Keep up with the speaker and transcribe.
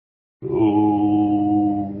Soon.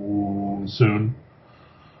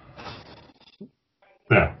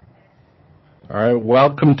 Yeah. All right.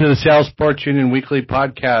 Welcome to the Seattle Sports Union Weekly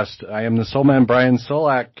Podcast. I am the Soulman, Brian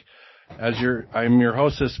Solack. I'm your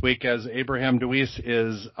host this week, as Abraham DeWeese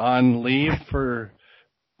is on leave for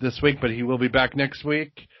this week, but he will be back next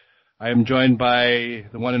week. I am joined by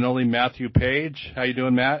the one and only Matthew Paige. How you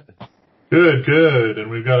doing, Matt? Good. And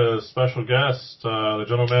we've got a special guest, the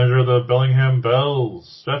general manager of the Bellingham Bells.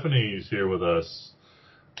 Stephanie's here with us.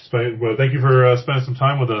 Well, thank you for spending some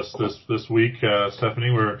time with us this week,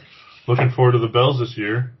 Stephanie. We're looking forward to the Bells this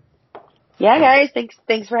year. Yeah, guys.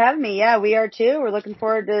 Thanks for having me. Yeah, we are too. We're looking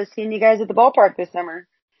forward to seeing you guys at the ballpark this summer.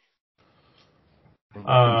 We're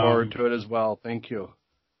looking forward to it as well. Thank you.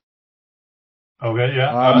 Okay,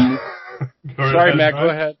 yeah. Sorry, Matt, go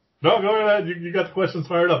ahead. No, go ahead. You got the questions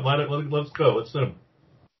fired up. Let's go. Let's do them.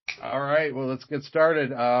 All right. Well, let's get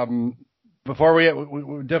started. Before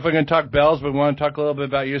we're definitely going to talk Bells, but we want to talk a little bit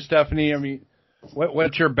about you, Stephanie. I mean,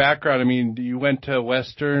 what's your background? I mean, you went to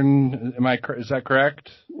Western. Is that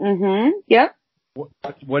correct? Mm-hmm. Yep.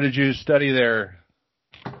 What did you study there?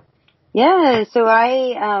 Yeah, so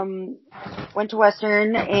I went to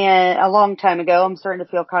Western and a long time ago. I'm starting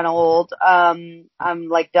to feel kind of old. I'm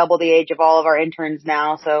like double the age of all of our interns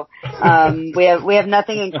now, so we have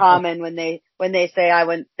nothing in common when they say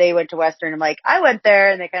they went to Western. I'm like, I went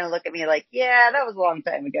there, and they kind of look at me like, yeah, that was a long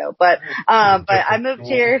time ago. But I moved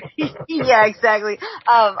here. Yeah, exactly.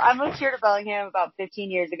 I moved here to Bellingham about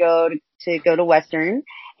 15 years ago to go to Western,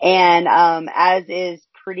 and as is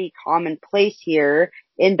pretty commonplace here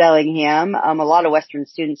in Bellingham, a lot of Western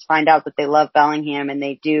students find out that they love Bellingham, and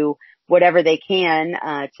they do whatever they can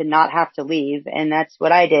to not have to leave. And that's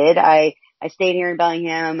what I did. I stayed here in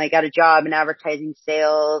Bellingham. I got a job in advertising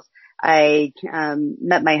sales. I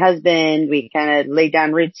met my husband. We kind of laid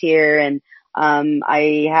down roots here, and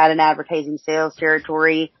I had an advertising sales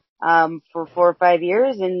territory for 4 or 5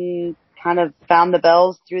 years, and kind of found the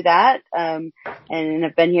Bells through that, and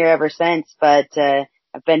have been here ever since. But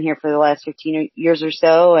I've been here for the last 15 years or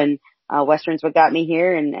so, and Western's what got me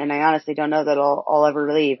here, and I honestly don't know that I'll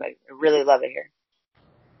ever leave. I really love it here.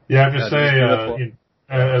 Yeah, I have to say,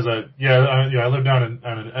 I live down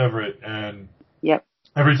in Everett, and yep.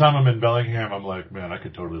 Every time I'm in Bellingham, I'm like, man, I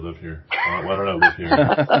could totally live here. Why don't I live here?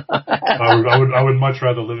 I would much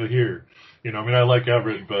rather live here. You know, I mean, I like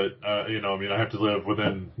Everett, but I have to live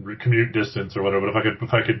within commute distance or whatever. But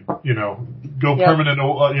if I could, go permanent,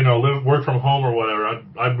 work from home or whatever,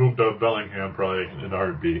 I'd move to Bellingham probably in a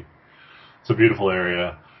heartbeat. It's a beautiful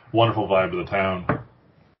area, wonderful vibe of the town.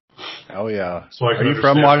 Oh yeah. So are you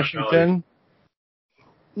from Washington?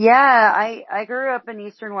 Yeah, I grew up in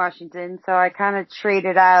Eastern Washington, so I kind of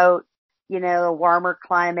traded out, a warmer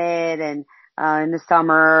climate and in the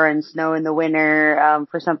summer and snow in the winter,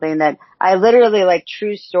 for something that I literally, like,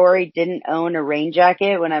 true story, didn't own a rain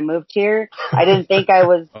jacket when I moved here. I didn't think I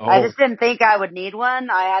just didn't think I would need one.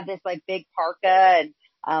 I had this like big parka, and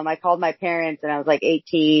I called my parents, and I was like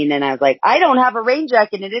 18, and I was like, I don't have a rain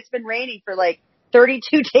jacket, and it's been raining for like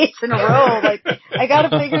 32 days in a row. Like, I gotta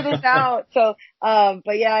figure this out. So,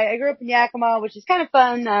 but yeah, I grew up in Yakima, which is kind of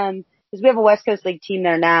fun, because we have a West Coast League team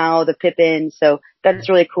there now, the Pippins, so that's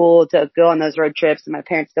really cool to go on those road trips, and my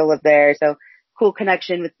parents still live there, so cool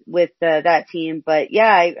connection with that team. But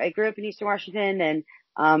yeah, I grew up in Eastern Washington, and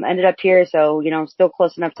ended up here, so still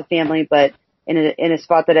close enough to family, but in a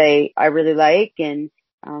spot that I really like, and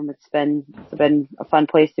it's been a fun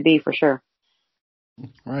place to be for sure.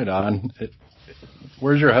 Right on.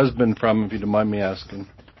 Where's your husband from, if you don't mind me asking?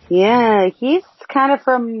 Yeah, he's kind of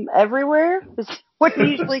from everywhere. What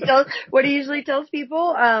he usually tells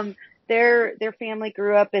people. Their family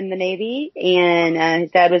grew up in the Navy, and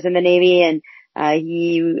his dad was in the Navy, and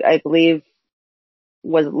he, I believe,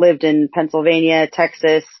 lived in Pennsylvania,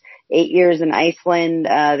 Texas, 8 years in Iceland.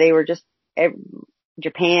 They were just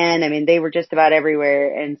Japan. I mean, they were just about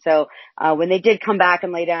everywhere. And so when they did come back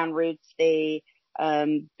and lay down roots, they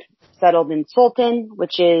settled in Sultan,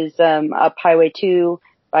 which is up Highway 2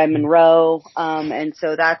 by Morrell. And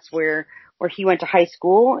so that's where he went to high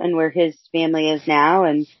school and where his family is now.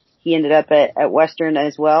 And he ended up at Western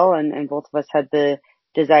as well. And both of us had the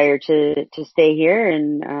desire to stay here.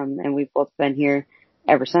 And we've both been here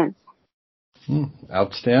ever since.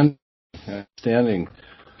 Outstanding.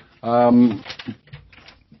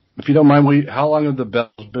 If you don't mind, how long have the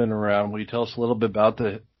Bells been around? Will you tell us a little bit about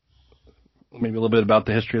the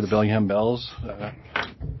history of the Bellingham Bells?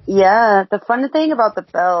 Yeah, the fun thing about the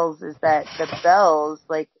Bells is that the Bells,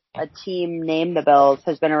 like a team named the Bells,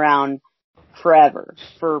 has been around forever,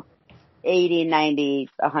 for 80, 90,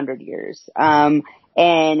 100 years.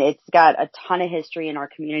 and it's got a ton of history in our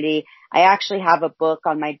community. I actually have a book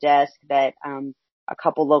on my desk that a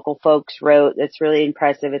couple local folks wrote that's really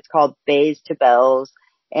impressive. It's called Bays to Bells,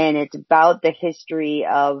 and it's about the history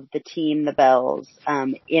of the team, the Bells,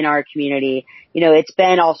 in our community. You know, it's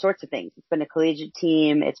been all sorts of things. It's been a collegiate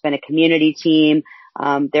team. It's been a community team.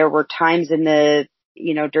 There were times in the,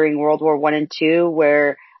 you know, during World War I and II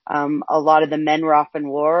where a lot of the men were off in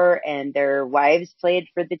war and their wives played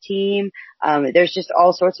for the team. There's just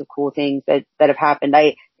all sorts of cool things that have happened.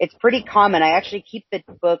 It's pretty common. I actually keep the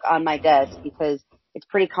book on my desk because it's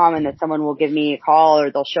pretty common that someone will give me a call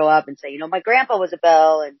or they'll show up and say, you know, my grandpa was a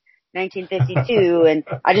Bell in 1952. And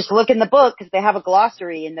I just look in the book because they have a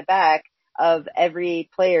glossary in the back of every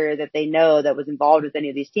player that they know that was involved with any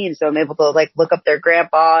of these teams. So I'm able to like look up their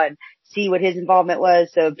grandpa and see what his involvement was.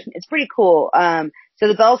 So it's pretty cool. So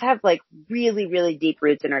the Bells have like really, really deep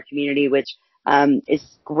roots in our community, which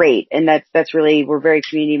is great. And that's really, we're very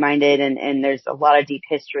community minded and there's a lot of deep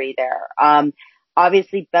history there.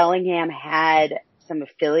 Obviously Bellingham had some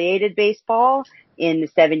affiliated baseball in the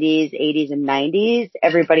 70s, 80s, and 90s.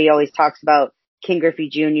 Everybody always talks about King Griffey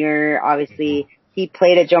Jr. Obviously, he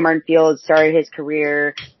played at Joe Martin Field, started his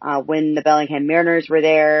career when the Bellingham Mariners were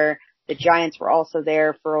there. The Giants were also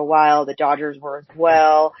there for a while. The Dodgers were as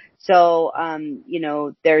well. So, you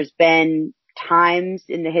know, there's been times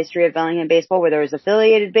in the history of Bellingham baseball where there was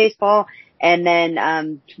affiliated baseball. And then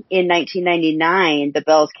in 1999, the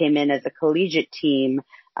Bells came in as a collegiate team.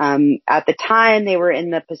 At the time, they were in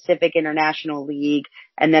the Pacific International League,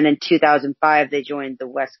 and then in 2005, they joined the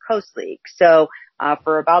West Coast League. So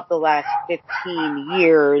for about the last 15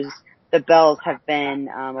 years, the Bells have been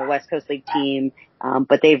a West Coast League team,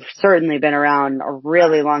 but they've certainly been around a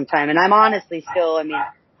really long time. And I'm honestly still, I mean,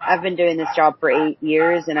 I've been doing this job for 8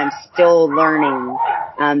 years, and I'm still learning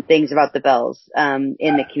things about the Bells in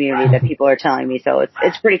the community that people are telling me. So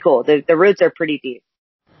it's pretty cool. The roots are pretty deep.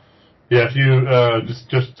 Yeah, if you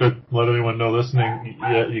just to let anyone know listening,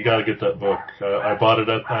 you got to get that book. I bought it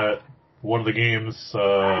at one of the games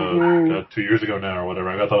 2 years ago now or whatever.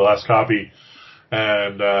 I got the last copy,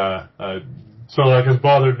 and so like it's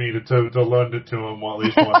bothered me to lend it to him at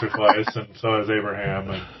least once or twice, and so has Abraham.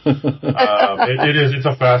 And it's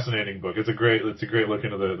a fascinating book. It's a great look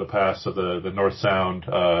into the past of the North Sound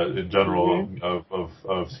in general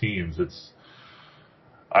of teams.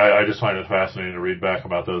 I just find it fascinating to read back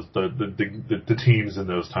about the teams in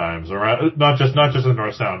those times around, not just in the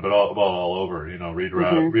North Sound, but all over. You know, read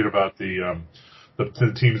about the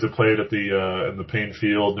teams that played at in the Payne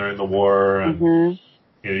Field during the war, and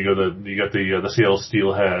you know, you got the Seattle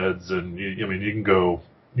Steelheads, and I mean you can go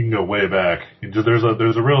way back.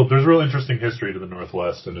 There's real interesting history to the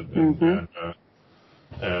Northwest and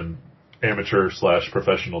amateur /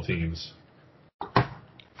 professional teams.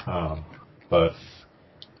 But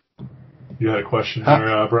you had a question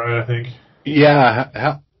there, Brian, I think.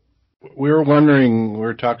 Yeah. We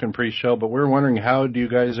were talking pre-show, but we were wondering, how do you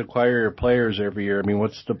guys acquire your players every year? I mean,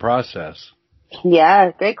 what's the process?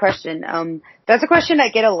 Yeah, great question. That's a question I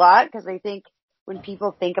get a lot because I think when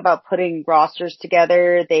people think about putting rosters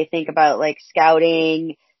together, they think about like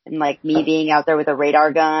scouting and like me being out there with a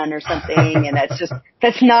radar gun or something. And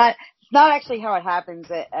that's not actually how it happens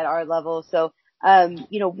at our level. So,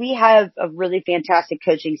 you know, we have a really fantastic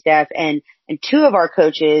coaching staff and two of our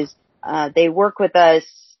coaches, they work with us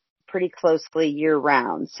pretty closely year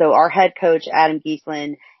round. So our head coach, Adam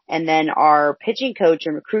Giesland, and then our pitching coach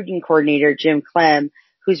and recruiting coordinator, Jim Clem,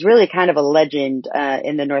 who's really kind of a legend,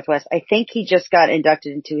 in the Northwest. I think he just got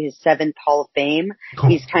inducted into his 7th Hall of Fame. Cool.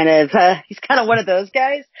 He's kind of one of those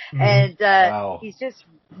guys. And, wow. He just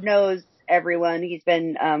knows everyone. He's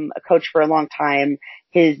been, a coach for a long time.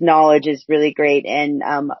 His knowledge is really great. And,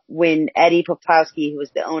 when Eddie Poplowski, who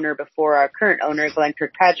was the owner before our current owner, Glenn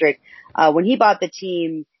Kirkpatrick, when he bought the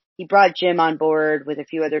team, he brought Jim on board with a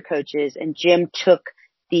few other coaches, and Jim took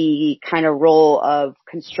the kind of role of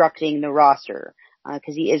constructing the roster,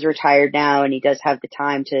 cause he is retired now and he does have the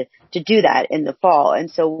time to do that in the fall.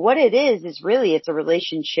 And so what it is really, it's a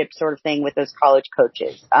relationship sort of thing with those college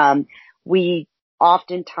coaches. We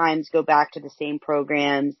oftentimes go back to the same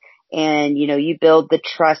programs, and, you know, you build the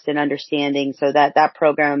trust and understanding so that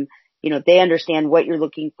program, you know, they understand what you're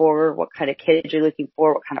looking for, what kind of kid you're looking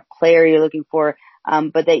for, what kind of player you're looking for.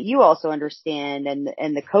 But that you also understand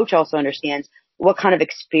and the coach also understands what kind of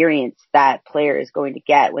experience that player is going to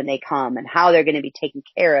get when they come, and how they're going to be taken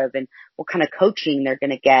care of, and what kind of coaching they're going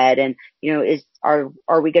to get. And, you know,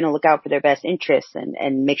 are we going to look out for their best interests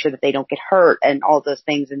and make sure that they don't get hurt and all those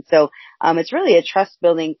things. And so, it's really a trust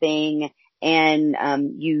building thing. And,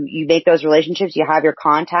 you make those relationships, you have your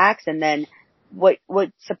contacts, and then what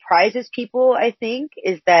surprises people, I think,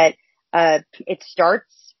 is that, it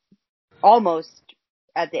starts almost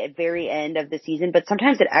at the very end of the season, but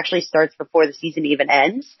sometimes it actually starts before the season even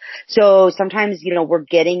ends. So sometimes, we're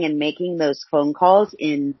getting and making those phone calls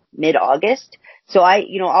in mid-August. So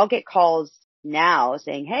I'll get calls now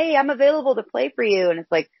saying, hey, I'm available to play for you. And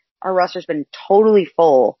it's like, our roster's been totally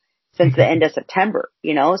full since the end of September,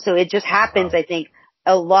 so it just happens, I think,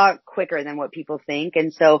 a lot quicker than what people think.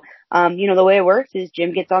 And so, the way it works is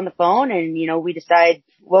Jim gets on the phone and, we decide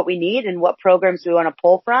what we need and what programs we want to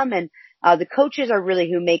pull from. And the coaches are really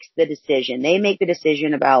who makes the decision. They make the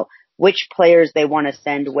decision about which players they want to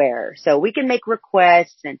send where. So we can make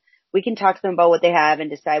requests and we can talk to them about what they have and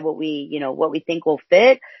decide what we think will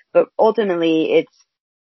fit. But ultimately, it's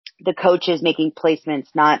the coaches making placements,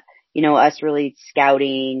 not, us really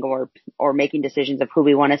scouting or making decisions of who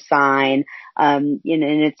we want to sign. And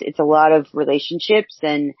it's a lot of relationships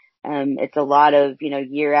and, it's a lot of,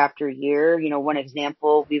 year after year. One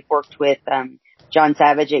example, we've worked with, John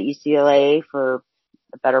Savage at UCLA for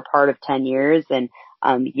the better part of 10 years. And,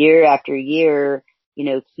 year after year,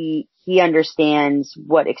 he understands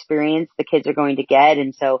what experience the kids are going to get.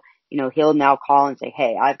 And so, he'll now call and say,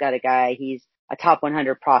 hey, I've got a guy. He's a top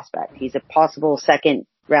 100 prospect. He's a possible second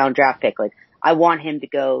round draft pick. Like, I want him to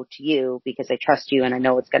go to you because I trust you and I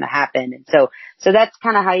know what's going to happen. And so that's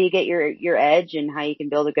kind of how you get your edge and how you can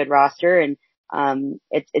build a good roster. And,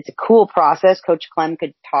 it's a cool process. Coach Clem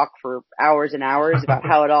could talk for hours and hours about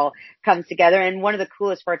how it all comes together. And one of the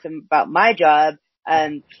coolest parts about my job,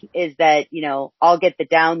 is that, I'll get the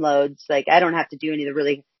downloads. Like, I don't have to do any of the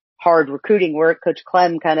really hard recruiting work. Coach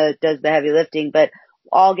Clem kind of does the heavy lifting, but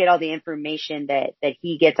I'll get all the information that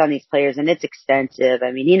he gets on these players, and it's extensive.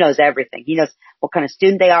 I mean, he knows everything. He knows what kind of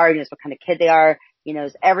student they are. He knows what kind of kid they are. He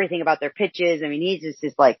knows everything about their pitches. I mean, he's just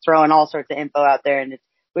is like throwing all sorts of info out there, and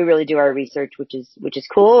we really do our research, which is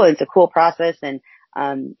cool. It's a cool process. And,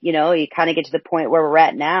 you kind of get to the point where we're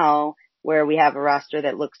at now where we have a roster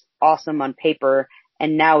that looks awesome on paper.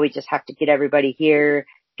 And now we just have to get everybody here,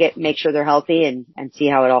 make sure they're healthy and see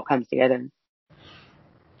how it all comes together.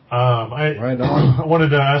 I wanted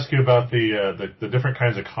to ask you about the different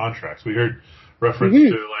kinds of contracts. We heard reference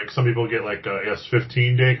to, like, some people get, like,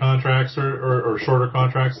 15-day contracts or shorter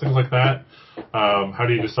contracts, things like that. How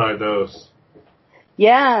do you decide those?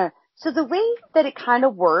 Yeah. So the way that it kind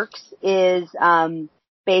of works is,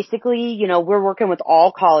 basically, we're working with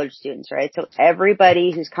all college students, right? So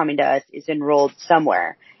everybody who's coming to us is enrolled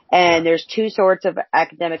somewhere. And there's two sorts of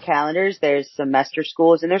academic calendars. There's semester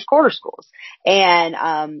schools and there's quarter schools.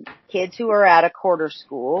 And, kids who are at a quarter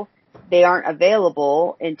school, they aren't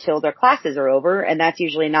available until their classes are over. And that's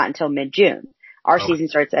usually not until mid-June. Our season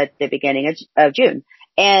starts at the beginning of June.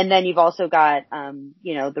 And then you've also got,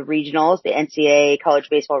 the regionals, the NCAA college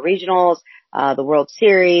baseball regionals, the World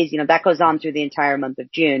Series, that goes on through the entire month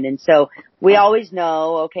of June. And so we always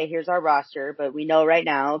know, okay, here's our roster, but we know right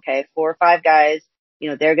now, okay, 4 or 5 guys,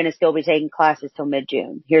 they're going to still be taking classes till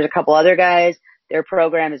mid-June. Here's a couple other guys. Their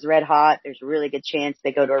program is red hot. There's a really good chance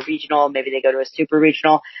they go to a regional. Maybe they go to a super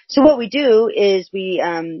regional. So what we do is we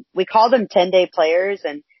call them 10-day players.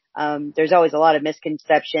 And, there's always a lot of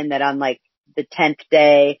misconception that on like the 10th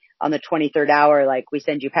day on the 23rd hour, like we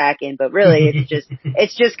send you packing, but really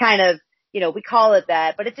it's just kind of, we call it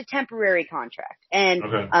that, but it's a temporary contract. And,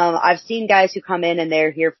 I've seen guys who come in and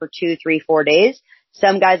they're here for 2, 3, 4 days.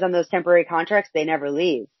 Some guys on those temporary contracts, they never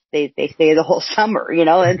leave. They stay the whole summer,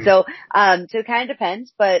 and so it kind of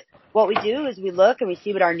depends. But what we do is we look and we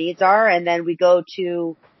see what our needs are, and then we go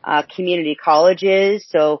to, community colleges.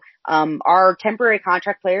 So, our temporary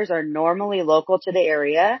contract players are normally local to the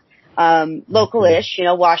area, local-ish,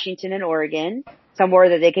 Washington and Oregon, somewhere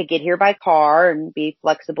that they could get here by car and be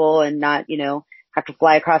flexible and not, have to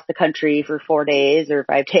fly across the country for 4 days or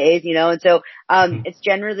 5 days, and so, it's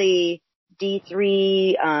generally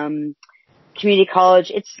D3, community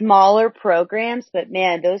college. It's smaller programs, but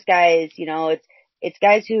man, those guys, it's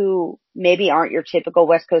guys who maybe aren't your typical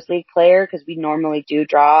West Coast League player because we normally do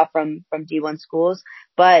draw from D1 schools,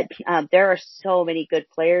 but, there are so many good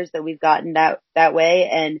players that we've gotten that way.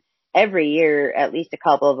 And every year, at least a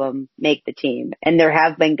couple of them make the team. And there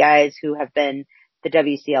have been guys who have been the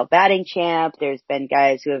WCL batting champ. There's been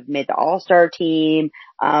guys who have made the all-star team.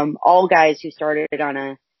 All guys who started on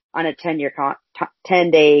a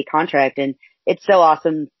 10-day contract. And it's so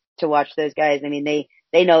awesome to watch those guys. I mean,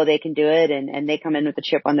 they know they can do it and they come in with a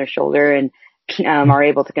chip on their shoulder and, are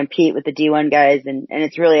able to compete with the D1 guys. And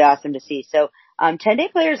it's really awesome to see. So, 10-day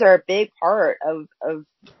players are a big part of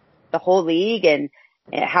the whole league and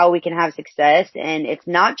how we can have success. And it's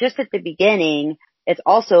not just at the beginning. It's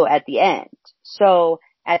also at the end. So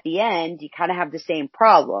at the end, you kind of have the same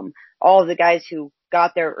problem. All of the guys who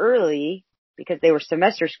got there early because they were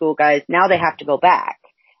semester school guys, now they have to go back.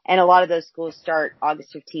 And a lot of those schools start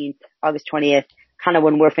August 15th, August 20th, kind of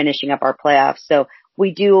when we're finishing up our playoffs. So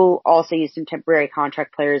we do also use some temporary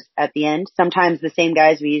contract players at the end. Sometimes the same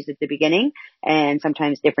guys we used at the beginning and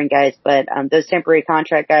sometimes different guys. But those temporary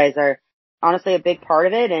contract guys are honestly a big part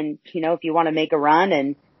of it. And, you know, if you want to make a run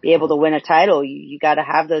and be able to win a title, you got to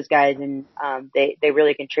have those guys. And they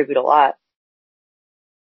really contribute a lot.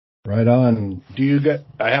 Right on.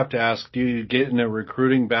 I have to ask, do you get in a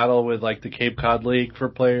recruiting battle with like the Cape Cod League for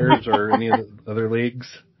players or any of the other leagues?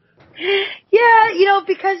 Yeah, you know,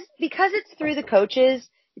 because it's through the coaches,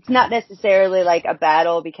 it's not necessarily like a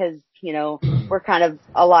battle because, you know, we're kind of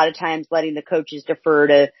a lot of times letting the coaches defer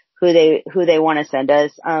to who they want to send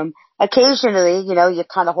us. Occasionally, you know, you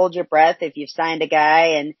kind of hold your breath if you've signed a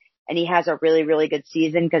guy and he has a really, really good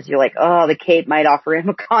season because you're like, oh, the Cape might offer him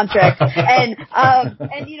a contract. and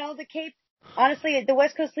you know, the Cape, honestly, the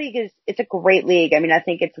West Coast League it's a great league. I mean, I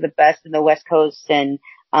think it's the best in the West Coast and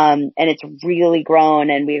it's really grown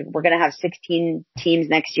and we're going to have 16 teams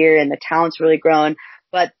next year and the talent's really grown.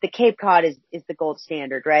 But the Cape Cod is the gold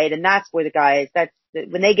standard, right? And that's where the guys,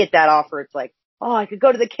 when they get that offer, it's like, oh, I could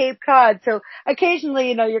go to the Cape Cod. So occasionally,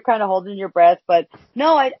 you know, you're kind of holding your breath, but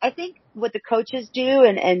no, I think what the coaches do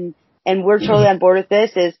and we're totally on board with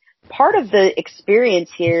this is part of the experience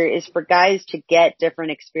here is for guys to get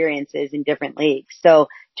different experiences in different leagues. So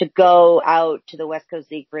to go out to the West Coast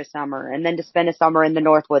League for a summer and then to spend a summer in the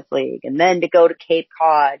Northwoods League and then to go to Cape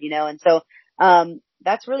Cod, you know, and so,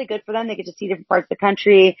 that's really good for them. They get to see different parts of the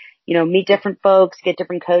country, you know, meet different folks, get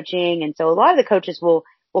different coaching. And so a lot of the coaches will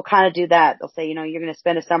kind of do that. They'll say, you know, you're going to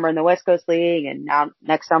spend a summer in the West Coast League and now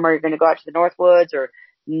next summer you're going to go out to the Northwoods or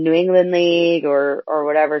New England League or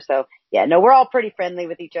whatever. So yeah, no, we're all pretty friendly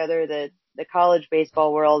with each other. The college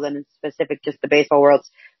baseball world and in specific just the baseball world's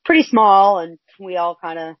pretty small and we all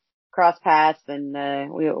kind of cross paths and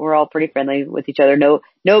we're all pretty friendly with each other.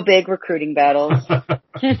 No big recruiting battles.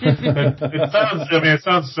 It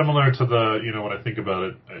sounds similar to when I think about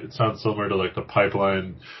it, it sounds similar to like the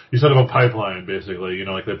pipeline. You said about pipeline basically, you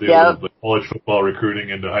know, like that they do with college football recruiting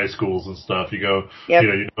into high schools and stuff. You go,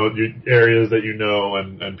 you know, areas that you know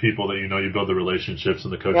and people that you know, you build the relationships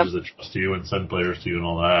and the coaches that trust you and send players to you and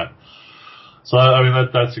all that. So, I mean,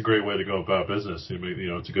 that's a great way to go about business. You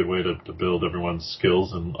know, it's a good way to build everyone's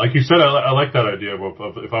skills. And like you said, I like that idea of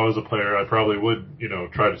if I was a player, I probably would, you know,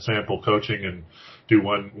 try to sample coaching and do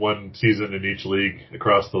one season in each league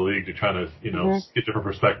across the league to try to, you know, get different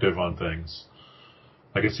perspective on things.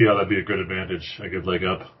 I can see how that'd be a good advantage, a good leg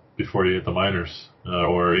up before you hit the minors,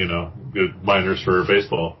 or, you know, good minors for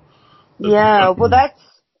baseball. Yeah, well,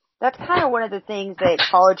 that's kind of one of the things that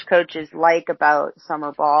college coaches like about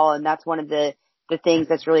summer ball, and that's one of the things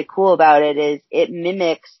that's really cool about it is it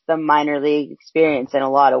mimics the minor league experience in a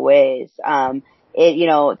lot of ways. You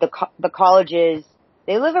know, the colleges,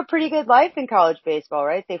 they live a pretty good life in college baseball,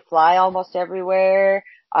 right? They fly almost everywhere.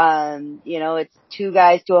 You know, it's two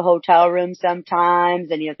guys to a hotel room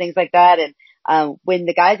sometimes and, you know, things like that. And, when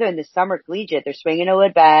the guys are in the summer collegiate, they're swinging a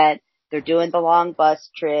wood bat, they're doing the long bus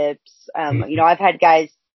trips. You know, I've had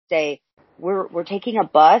guys say, we're taking a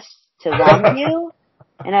bus to Longview.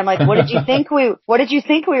 And I'm like, what did you think we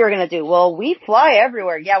were going to do? Well, we fly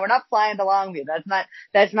everywhere. Yeah, we're not flying to Longview.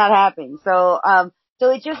 That's not happening. So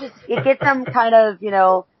it gets them kind of, you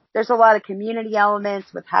know, there's a lot of community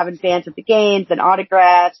elements with having fans at the games and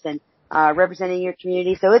autographs and, representing your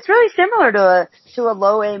community. So it's really similar to a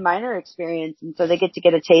low A minor experience. And so they get to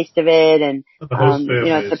get a taste of it. And, you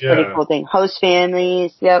know, it's a pretty cool thing. Host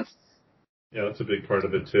families. Yep. Yeah, that's a big part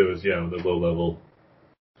of it too. Is the low level.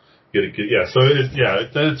 So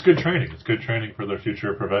it's good training. It's good training for their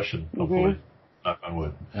future profession. Hopefully, knock on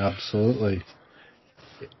wood. Absolutely.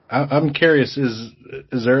 I'm curious.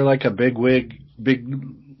 Is there like a big league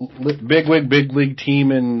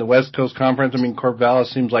team in the West Coast Conference? I mean, Corvallis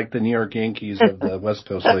seems like the New York Yankees of the West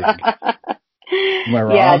Coast League. Am I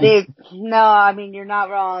wrong? Yeah, no, I mean, you're not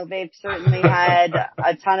wrong. They've certainly had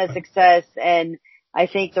a ton of success, and I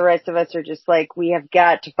think the rest of us are just like, we have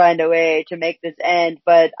got to find a way to make this end.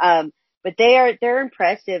 But they're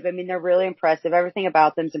impressive. I mean, they're really impressive. Everything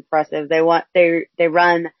about them's impressive. They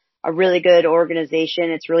run a really good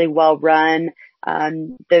organization. It's really well run.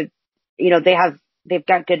 They've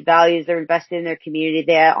got good values. They're invested in their community.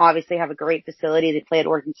 They obviously have a great facility. They play at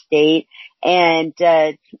Oregon State and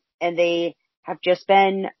they have just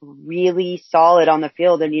been really solid on the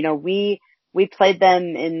field. And, you know, we played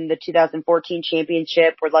them in the 2014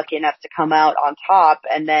 championship. We're lucky enough to come out on top.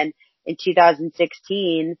 And then in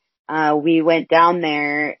 2016, we went down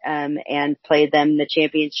there, and played them the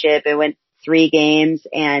championship. It went 3 games,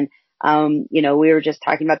 and, we were just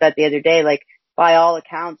talking about that the other day. Like, by all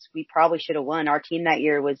accounts, we probably should have won. Our team that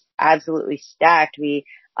year was absolutely stacked. We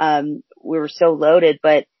were so loaded,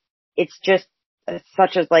 but it's just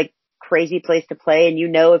such a like crazy place to play. And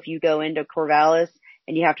if you go into Corvallis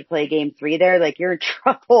and you have to play game 3 there, like you're in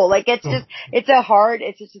trouble. Like it's just a hard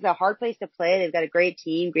place to play. They've got a great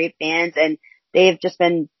team, great fans, and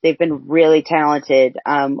they've been really talented,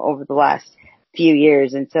 over the last few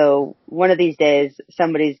years. And so one of these days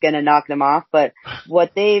somebody's going to knock them off. But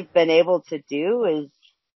what they've been able to do is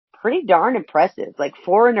pretty darn impressive, like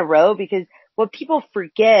 4 in a row, because what people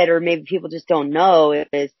forget, or maybe people just don't know,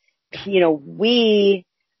 is, we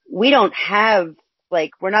don't have,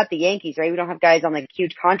 like, we're not the Yankees, right? We don't have guys on like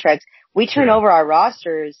huge contracts. We turn over our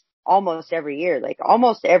rosters almost every year. Like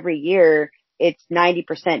almost every year it's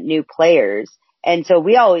 90% new players. And so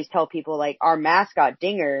we always tell people, like, our mascot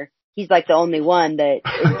Dinger, he's like the only one that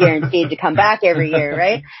is guaranteed to come back every year,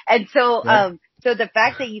 right? And so, so the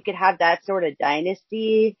fact that you could have that sort of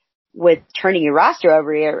dynasty with turning your roster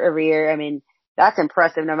every year, I mean, that's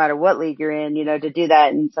impressive no matter what league you're in, to do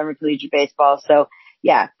that in summer collegiate baseball. So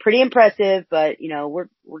yeah, pretty impressive, but we're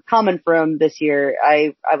coming from this year.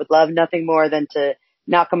 I would love nothing more than to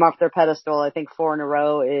knock them off their pedestal. I think 4 in a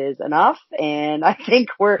row is enough, and I think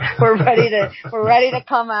we're ready to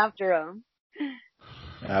come after them.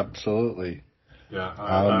 Absolutely.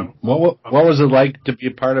 Yeah. What was it like to be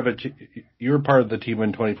a part of it? You were part of the team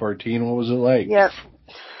in 2014. What was it like? Yep.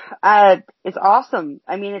 It's awesome.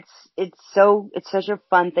 I mean, it's such a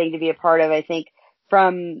fun thing to be a part of. I think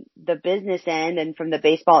from the business end and from the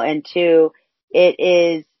baseball end too, it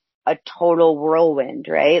is a total whirlwind,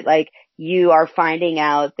 right? Like, you are finding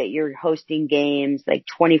out that you're hosting games like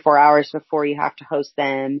 24 hours before you have to host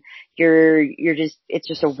them. It's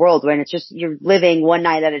just a whirlwind. It's just, you're living one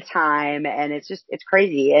night at a time, and it's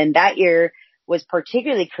crazy. And that year was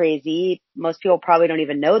particularly crazy. Most people probably don't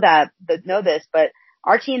even know this, but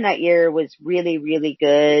our team that year was really, really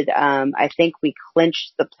good. I think we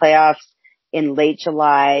clinched the playoffs in late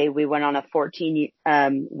July. We went on a 14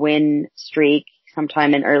 win streak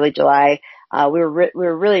sometime in early July. We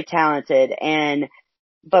were really talented,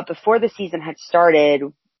 but before the season had started,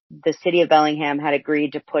 the city of Bellingham had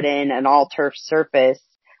agreed to put in an all turf surface,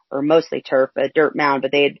 or mostly turf, a dirt mound,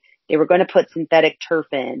 but they were going to put synthetic turf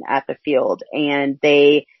in at the field, and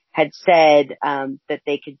they had said that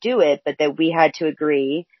they could do it, but that we had to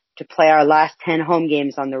agree to play our last 10 home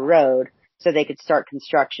games on the road so they could start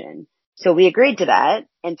construction. So we agreed to that,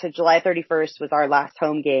 and so July 31st was our last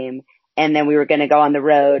home game. And then we were going to go on the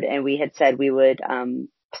road, and we had said we would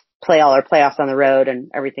play all our playoffs on the road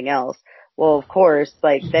and everything else. Well, of course,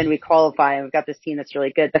 like, then we qualify, and we've got this team that's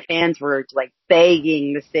really good. The fans were like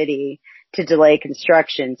begging the city to delay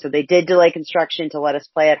construction. So they did delay construction to let us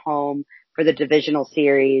play at home for the divisional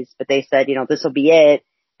series, but they said, this will be it.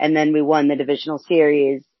 And then we won the divisional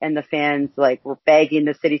series, and the fans like were begging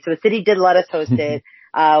the city. So the city did let us host it.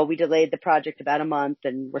 We delayed the project about a month,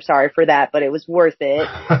 and we're sorry for that, but it was worth it.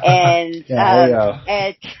 And,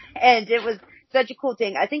 and it was such a cool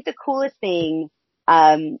thing. I think the coolest thing,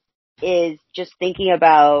 is just thinking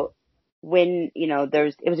about when,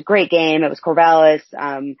 it was a great game. It was Corvallis.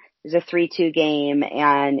 It was a 3-2 game,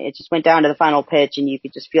 and it just went down to the final pitch, and you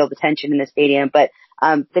could just feel the tension in the stadium. But,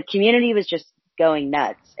 the community was just going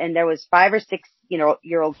nuts, and there was 5 or 6,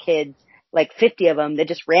 year old kids, like 50 of them, that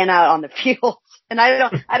just ran out on the field. And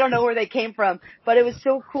I don't know where they came from, but it was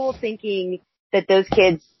so cool thinking that those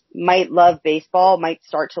kids might love baseball, might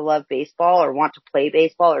start to love baseball, or want to play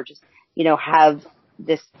baseball, or just, have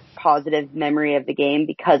this positive memory of the game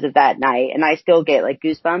because of that night. And I still get like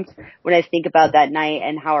goosebumps when I think about that night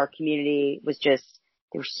and how our community was just,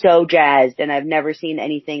 they were so jazzed, and I've never seen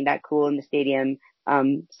anything that cool in the stadium,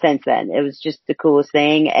 since then. It was just the coolest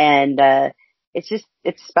thing. And,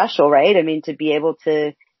 it's special, right? I mean, to be able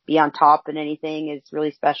to be on top in anything is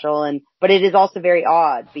really special. But it is also very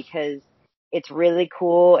odd because it's really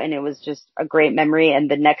cool, and it was just a great memory. And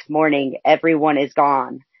the next morning, everyone is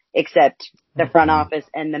gone except the front office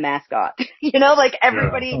and the mascot. Like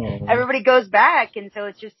everybody goes back. And so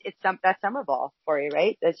that's summer ball for you,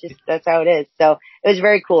 right? That's how it is. So it was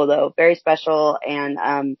very cool though. Very special,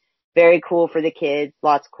 and, very cool for the kids.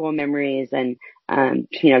 Lots of cool memories, and,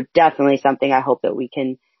 definitely something I hope that we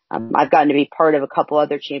can, I've gotten to be part of a couple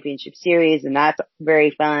other championship series, and that's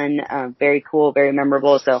very fun, very cool, very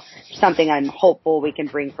memorable. So something I'm hopeful we can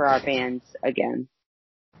bring for our fans again.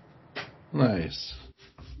 Nice.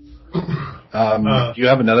 Do you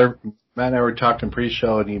have another? Matt and I were talking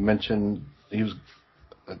pre-show, and he mentioned he was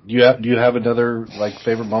Do you have another like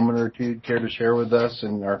favorite moment or two you'd care to share with us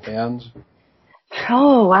and our fans?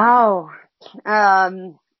 Oh, wow.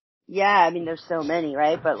 Yeah, I mean, there's so many,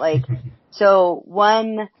 right? But like, so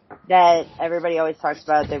one that everybody always talks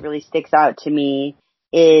about that really sticks out to me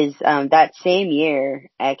is, that same year,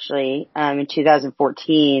 actually, in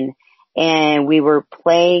 2014, and we were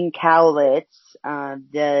playing Cowlitz,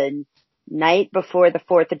 the night before the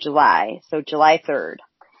 4th of July, so July 3rd.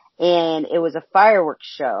 And it was a fireworks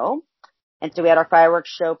show. And so we had our fireworks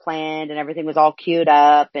show planned and everything was all queued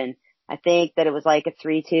up, and I think that it was like a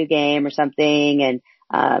 3-2 game or something, and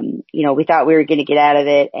we thought we were going to get out of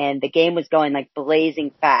it, and the game was going like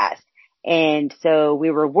blazing fast. And so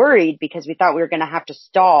we were worried because we thought we were going to have to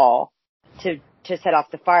stall to set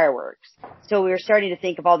off the fireworks. So we were starting to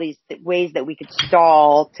think of all these ways that we could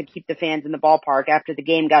stall to keep the fans in the ballpark after the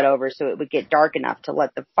game got over so it would get dark enough to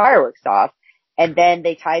let the fireworks off. And then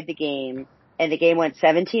they tied the game. And the game went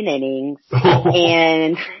 17 innings,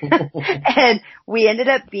 and and we ended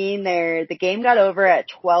up being there. The game got over at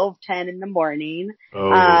 12:10 in the morning.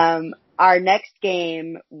 Oh. Our next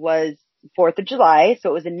game was 4th of July,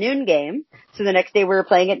 so it was a noon game. So the next day we were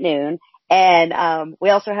playing at noon, and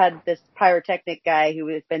we also had this pyrotechnic guy who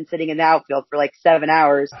had been sitting in the outfield for like 7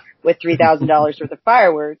 hours with $3,000 worth of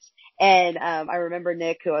fireworks. And I remember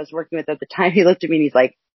Nick, who I was working with at the time, he looked at me and he's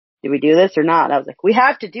like, "Do we do this or not?" And I was like, "We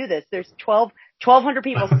have to do this." There's 1,200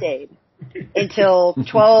 people stayed until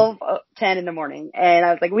 12:10 in the morning. And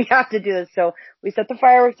I was like, "We have to do this." So we set the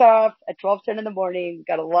fireworks off at 12:10 in the morning. We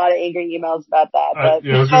got a lot of angry emails about that. But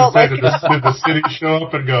I was going to say, did the city show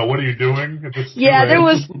up and go, "What are you doing?" Yeah, there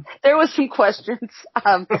was some questions.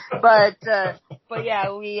 But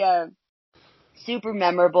yeah, we, super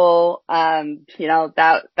memorable.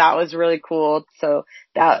 That was really cool. So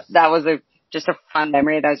that was just a fun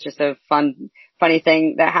memory. That was just a funny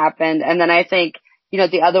thing that happened. And then I think,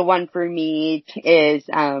 the other one for me is,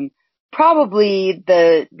 probably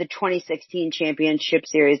the 2016 championship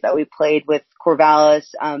series that we played with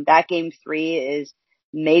Corvallis. That game 3 is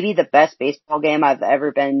maybe the best baseball game I've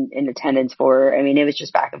ever been in attendance for. I mean, it was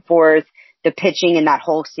just back and forth. The pitching in that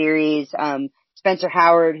whole series, Spencer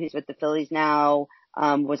Howard, who's with the Phillies now,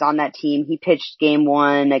 was on that team. He pitched game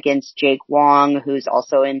 1 against Jake Wong, who's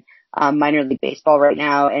also in minor league baseball right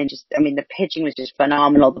now. And the pitching was just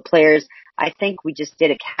phenomenal. The players, I think we just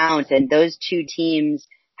did a count, and those two teams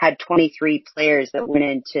had 23 players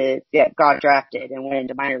that got drafted and went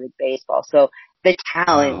into minor league baseball. So the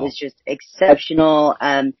talent was just exceptional.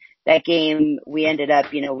 That game, we ended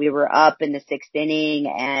up, we were up in the 6th inning,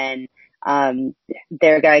 and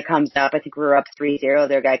their guy comes up. I think we were up 3-0.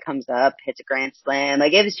 Their guy comes up, hits a grand slam.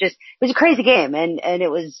 Like, it was a crazy game, and it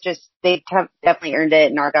was just, they definitely earned it,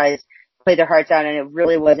 and our guys played their hearts out, and it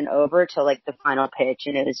really wasn't over till like the final pitch,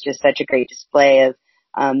 and it was just such a great display of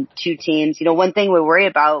two teams. One thing we worry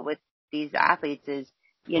about with these athletes is,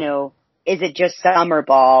 is it just summer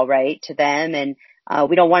ball, right, to them? And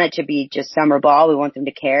we don't want it to be just summer ball. We want them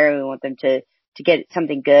to care. We want them to get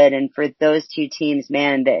something good. And for those two teams,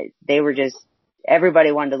 man, they were just,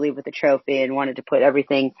 everybody wanted to leave with a trophy and wanted to put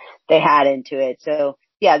everything they had into it. So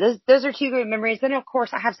yeah, those are two great memories. Then of course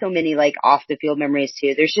I have so many like off the field memories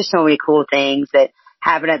too. There's just so many cool things that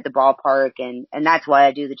happen at the ballpark, and that's why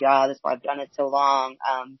I do the job. That's why I've done it so long.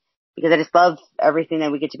 Because I just love everything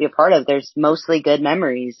that we get to be a part of. There's mostly good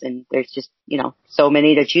memories, and there's just, so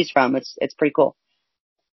many to choose from. It's pretty cool.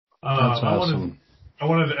 That's awesome. I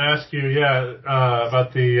wanted to ask you,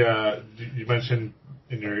 about the, you mentioned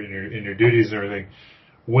in your duties and everything.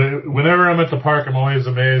 Whenever I'm at the park, I'm always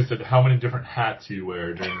amazed at how many different hats you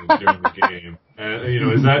wear during the game.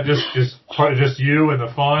 Is that just you and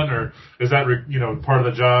the fun, or is that, part of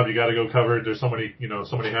the job? You got to go covered. There's so many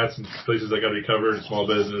hats and places that got to be covered, small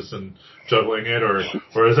business and juggling it, or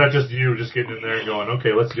is that just you just getting in there and going,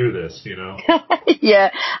 okay, let's do this, Yeah.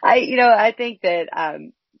 I think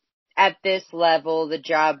that, at this level, the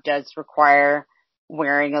job does require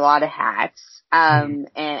wearing a lot of hats. And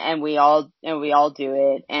we all do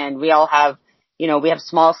it, and we all have, we have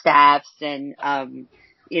small staffs, and,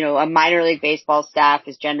 a minor league baseball staff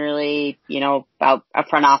is generally, about a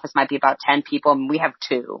front office might be about 10 people, and we have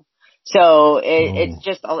 2. So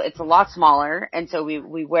it's a lot smaller. And so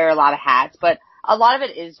we wear a lot of hats, but a lot of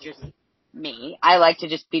it is just me. I like to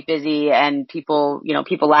just be busy, and people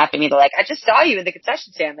laugh at me. They're like, "I just saw you in the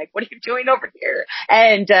concession stand. Like, what are you doing over here?"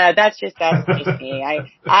 And, that's just me.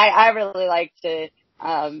 I really like to,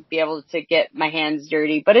 be able to get my hands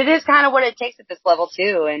dirty, but it is kind of what it takes at this level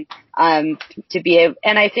too. And, and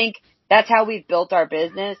I think that's how we've built our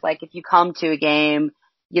business. Like, if you come to a game,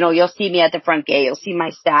 you'll see me at the front gate. You'll see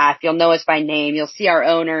my staff. You'll know us by name. You'll see our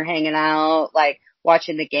owner hanging out. Like,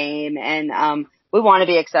 watching the game. And, we want to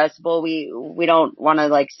be accessible. We don't want to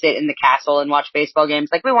like sit in the castle and watch baseball games.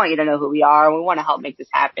 Like we want you to know who we are. We want to help make this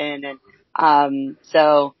happen. And,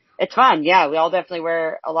 so it's fun. Yeah. We all definitely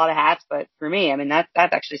wear a lot of hats, but for me, I mean, that's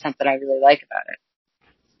actually something I really like about it.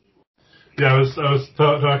 Yeah, I was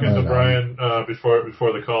talking to Brian,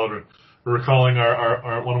 before the call, and recalling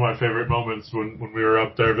our one of my favorite moments when we were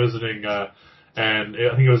up there visiting, and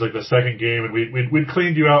I think it was like the second game, and we'd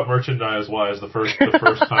cleaned you out merchandise-wise the first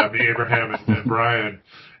time, me, Abraham, and Brian.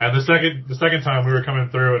 And the second time we were coming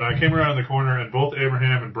through, and I came around the corner, and both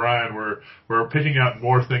Abraham and Brian were picking out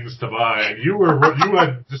more things to buy. And you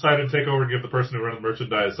had decided to take over and give the person who ran the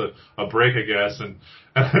merchandise a break, I guess. And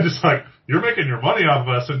I'm just like, you're making your money off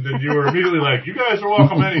of us, and then you were immediately like, you guys are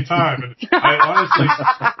welcome anytime. And I honestly,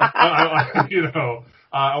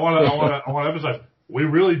 I want to emphasize, we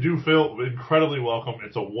really do feel incredibly welcome.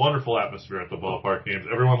 It's a wonderful atmosphere at the ballpark games.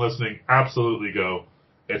 Everyone listening, absolutely go.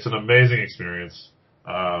 It's an amazing experience.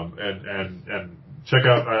 And check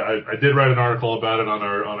out, I did write an article about it on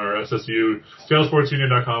our SSU,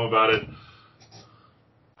 SalesPortsUnion.com about it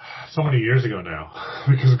so many years ago now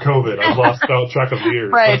because of COVID. I've lost track of years.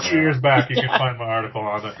 Right. But 2 years back, you can find my article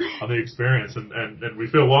on the experience, and we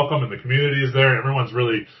feel welcome, and the community is there. Everyone's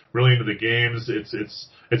really, really into the games.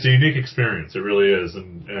 It's a unique experience. It really is.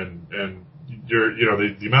 And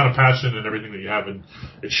the amount of passion and everything that you have, and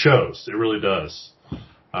it shows. It really does.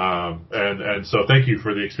 And so thank you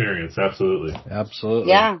for the experience. Absolutely.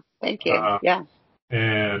 Yeah. Thank you. Yeah.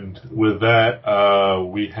 And with that,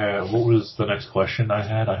 what was the next question I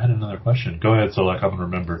had? I had another question. Go ahead, Solack. I don't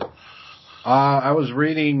remember. I was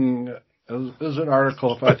reading, it was an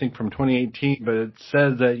article, I think from 2018, but it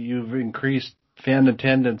said that you've increased fan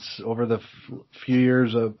attendance over the few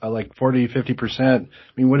years of like 40-50%. I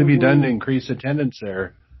mean, what have you done to increase attendance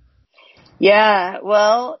there? Yeah,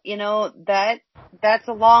 well, that's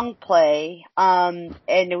a long play. And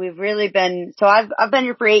we've really been, so I've been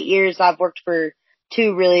here for 8 years. I've worked for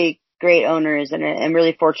 2 really great owners, and I'm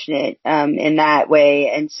really fortunate, in that way.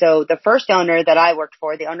 And so the first owner that I worked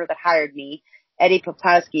for, the owner that hired me, Eddie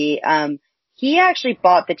Popowski, he actually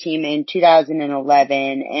bought the team in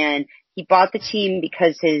 2011, and he bought the team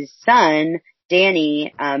because his son,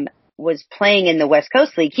 Danny, was playing in the West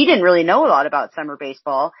Coast League. He didn't really know a lot about summer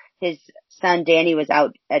baseball. His son, Danny, was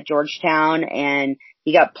out at Georgetown, and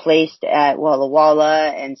he got placed at Walla Walla.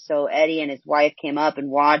 And so Eddie and his wife came up and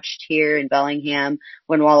watched here in Bellingham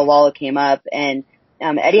when Walla Walla came up. And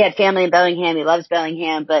Eddie had family in Bellingham. He loves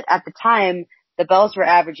Bellingham. But at the time, the Bells were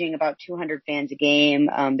averaging about 200 fans a game.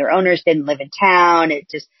 Their owners didn't live in town.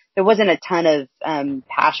 There wasn't a ton of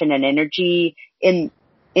passion and energy in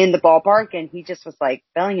the ballpark. And he just was like,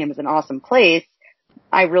 Bellingham is an awesome place.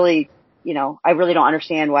 I really don't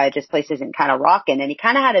understand why this place isn't kind of rocking. And he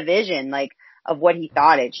kind of had a vision, like, of what he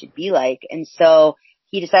thought it should be like. And so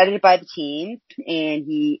he decided to buy the team, and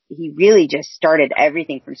he really just started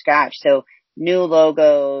everything from scratch. So new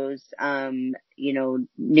logos,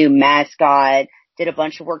 new mascot, did a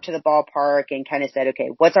bunch of work to the ballpark, and kind of said,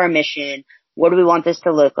 okay, what's our mission? What do we want this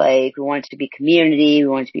to look like? We want it to be community. We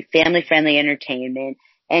want it to be family friendly entertainment.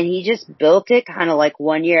 And he just built it kind of like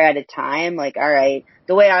 1 year at a time. Like, all right,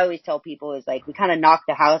 the way I always tell people is like, we kind of knocked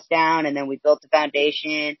the house down, and then we built the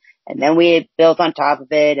foundation, and then we built on top of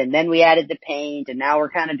it, and then we added the paint, and now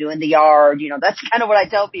we're kind of doing the yard. That's kind of what I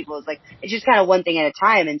tell people. It's like, it's just kind of one thing at a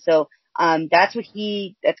time. And so, that's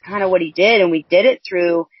kind of what he did. And we did it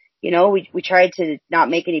through, we tried to not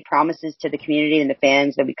make any promises to the community and the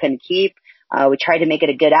fans that we couldn't keep. We tried to make it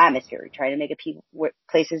a good atmosphere. We tried to make it a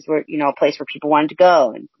place where people wanted to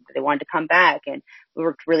go and they wanted to come back. And we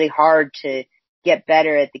worked really hard to get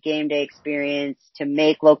better at the game day experience, to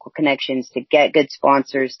make local connections, to get good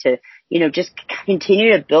sponsors, to, just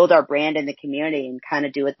continue to build our brand in the community and kind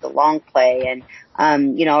of do it the long play. And,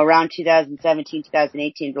 around 2017,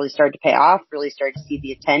 2018 really started to pay off, really started to see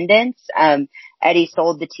the attendance. Eddie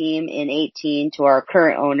sold the team in 18 to our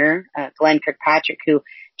current owner, Glenn Kirkpatrick, who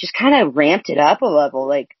just kind of ramped it up a level.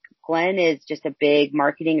 Like, Glenn is just a big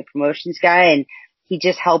marketing and promotions guy, and he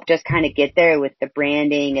just helped us kind of get there with the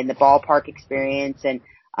branding and the ballpark experience. And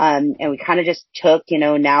we kind of just took,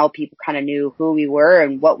 now people kind of knew who we were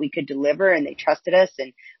and what we could deliver, and they trusted us,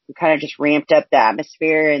 and we kind of just ramped up the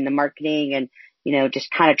atmosphere and the marketing, and, just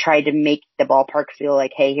kind of tried to make the ballpark feel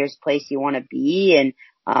like, hey, here's a place you want to be. And,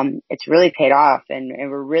 it's really paid off, and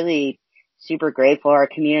we're really super grateful. Our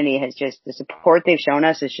community has the support they've shown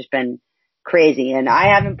us has just been crazy. And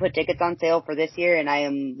I haven't put tickets on sale for this year, and I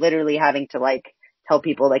am literally having to tell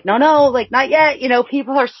people no, not yet.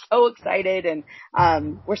 People are so excited, and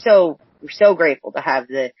we're so grateful to have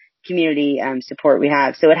the community, support we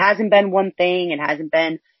have. So it hasn't been one thing. It hasn't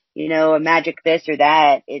been, a magic this or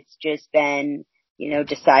that. It's just been,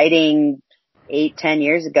 deciding 8-10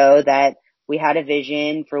 years ago that we had a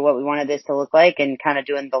vision for what we wanted this to look like and kind of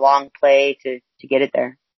doing the long play to get it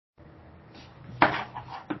there.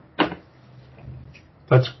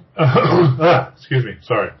 That's, excuse me.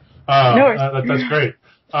 Sorry. That's great.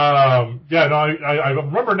 I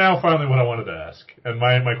remember now finally what I wanted to ask. And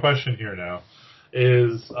my question here now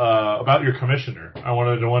is, about your commissioner. I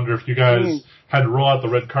wanted to wonder if you guys had to roll out the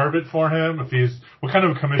red carpet for him, what kind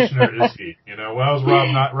of a commissioner is he? How's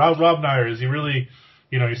Rob Nyer? Is he really,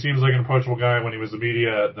 he seems like an approachable guy when he was the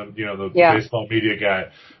media, the baseball media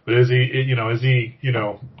guy. But is he,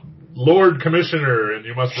 Lord Commissioner and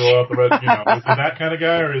you must roll out the red, is he that kind of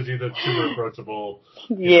guy or is he the super approachable?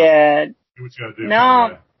 Do what you gotta do.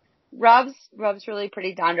 No, Rob's really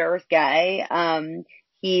pretty down to earth guy.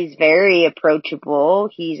 He's very approachable.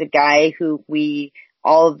 He's a guy who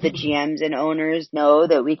all of the GMs and owners know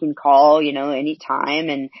that we can call, anytime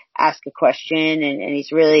and ask a question. And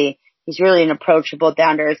he's really an approachable,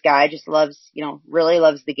 down to earth guy. Just loves, really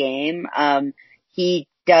loves the game. He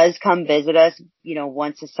does come visit us,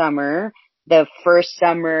 once a summer. The first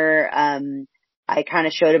summer, I kind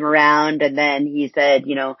of showed him around and then he said,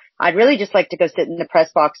 I'd really just like to go sit in the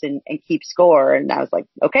press box and keep score. And I was like,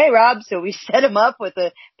 okay, Rob. So we set him up with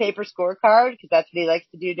a paper scorecard because that's what he likes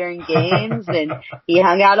to do during games. And he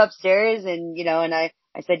hung out upstairs and, and I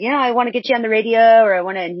said, I want to get you on the radio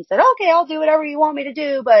and he said, okay, I'll do whatever you want me to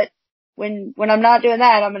do. But when I'm not doing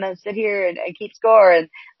that, I'm going to sit here and keep score. And,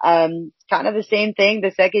 kind of the same thing.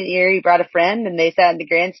 The second year he brought a friend and they sat in the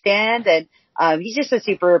grandstand and, he's just a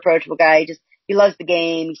super approachable guy. He loves the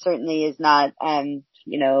game. He certainly is not,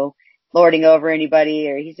 lording over anybody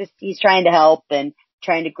or he's trying to help and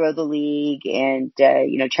trying to grow the league and,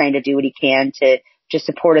 trying to do what he can to just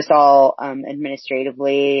support us all,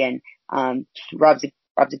 administratively. And, Rob's a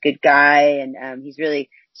good guy and, he's really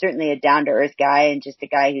certainly a down to earth guy and just a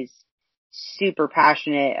guy who's super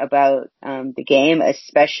passionate about, the game,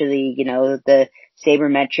 especially, the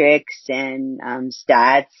sabermetrics and,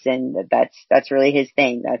 stats. And that's really his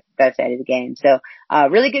thing. That's out of the game. So,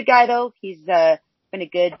 really good guy though. He's, been a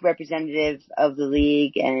good representative of the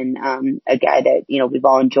league and, a guy that, we've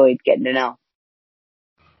all enjoyed getting to know.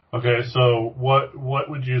 Okay. So what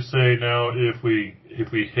would you say now if we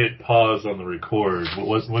hit pause on the record?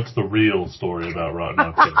 What's the real story about Rotten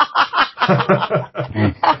Hopkins?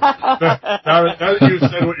 now that you've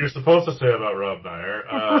said what you're supposed to say about Rob Nyer,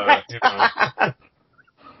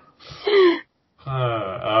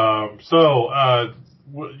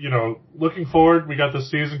 looking forward, we got the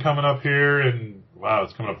season coming up here, and wow,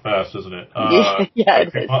 it's coming up fast, isn't it? Yeah,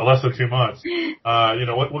 it is. Less than 2 months.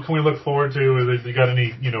 What can we look forward to? You got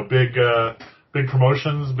any, big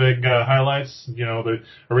promotions, big highlights? Are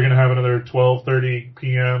we going to have another 12:30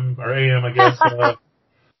 p.m. or a.m. I guess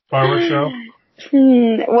fireworks show?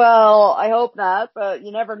 Well, I hope not, but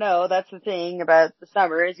you never know. That's the thing about the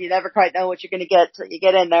summers. You never quite know what you're going to get till you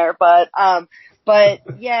get in there. But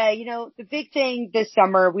yeah, the big thing this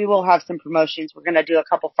summer, we will have some promotions. We're going to do a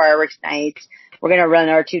couple fireworks nights. We're going to run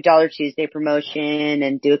our $2 Tuesday promotion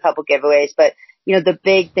and do a couple giveaways. But, the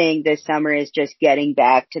big thing this summer is just getting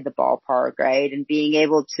back to the ballpark, right? And being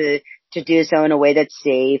able to do so in a way that's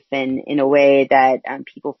safe and in a way that,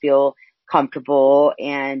 people feel comfortable.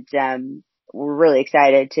 And, we're really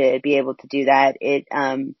excited to be able to do that.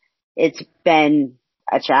 It's been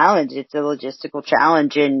a challenge. It's a logistical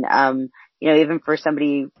challenge. And, even for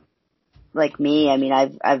somebody like me, I mean,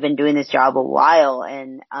 I've been doing this job a while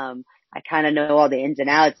and, I kind of know all the ins and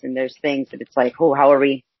outs and there's things that it's like, oh, how are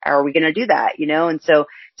we going to do that? And so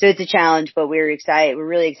it's a challenge, but we're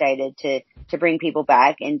really excited to bring people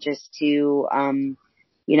back and just to,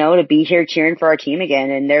 to be here cheering for our team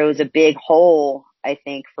again. And there was a big hole, I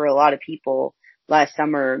think, for a lot of people last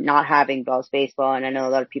summer not having Bells baseball. And I know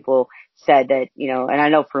a lot of people said that, and I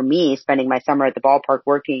know for me, spending my summer at the ballpark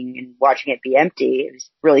working and watching it be empty, it was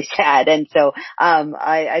really sad. And so,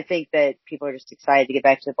 I think that people are just excited to get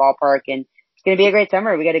back to the ballpark and it's going to be a great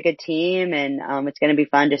summer. We got a good team and, it's going to be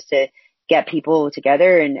fun just to get people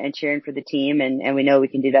together and cheering for the team. And we know we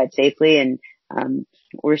can do that safely. And,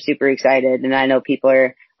 we're super excited. And I know people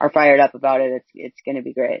are fired up about it. It's going to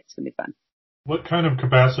be great. It's going to be fun. What kind of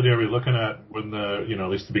capacity are we looking at when at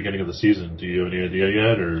least the beginning of the season? Do you have any idea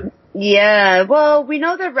yet or? Yeah, well, we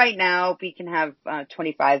know that right now we can have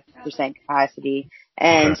 25% capacity.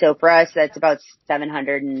 And so for us, that's about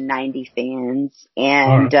 790 fans.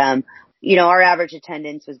 And, our average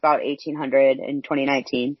attendance was about 1,800 in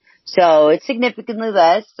 2019. So it's significantly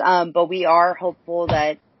less. But we are hopeful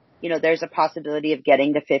that, there's a possibility of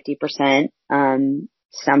getting to 50%,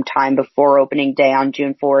 sometime before opening day on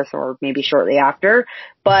June 4th or maybe shortly after.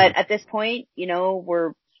 But at this point,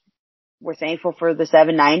 we're thankful for the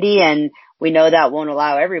 790, and we know that won't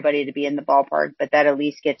allow everybody to be in the ballpark, but that at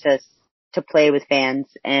least gets us to play with fans.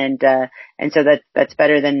 And so that's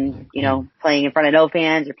better than, playing in front of no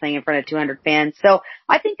fans or playing in front of 200 fans. So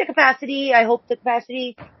I think I hope the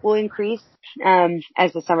capacity will increase,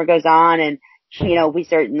 as the summer goes on. And,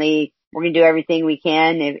 we're going to do everything we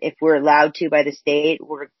can. If we're allowed to by the state,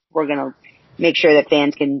 we're going to make sure that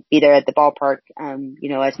fans can be there at the ballpark,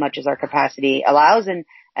 as much as our capacity allows. And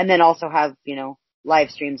then also have,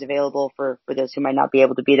 live streams available for those who might not be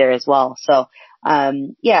able to be there as well. So,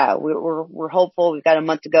 we're hopeful. We've got a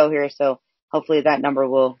month to go here. So hopefully that number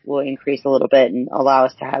will increase a little bit and allow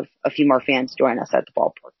us to have a few more fans join us at the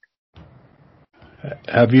ballpark.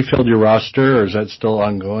 Have you filled your roster, or is that still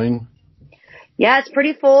ongoing? Yeah, it's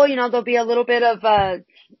pretty full. There'll be a little bit of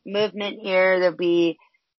movement here. There'll be,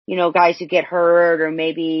 guys who get hurt, or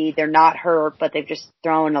maybe they're not hurt, but they've just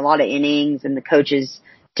thrown a lot of innings, and the coaches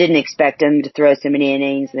didn't expect him to throw so many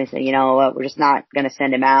innings. And they said, we're just not going to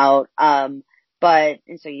send him out. And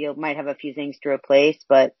so you might have a few things to replace,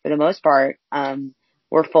 but for the most part,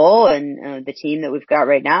 we're full, and the team that we've got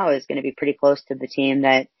right now is going to be pretty close to the team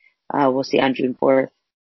that we'll see on June 4th.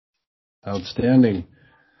 Outstanding.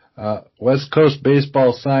 West Coast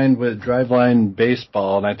Baseball signed with Driveline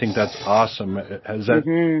Baseball, and I think that's awesome. Has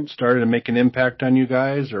that started to make an impact on you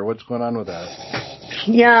guys, or what's going on with that?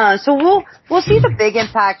 Yeah, so we'll see the big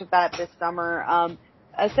impact of that this summer.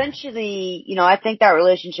 Essentially, I think that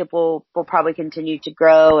relationship will probably continue to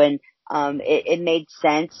grow, and it made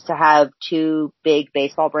sense to have two big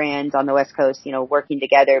baseball brands on the West Coast, working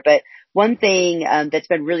together. But one thing that's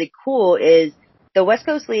been really cool is the West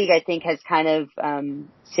Coast League, I think, has kind of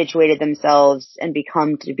situated themselves and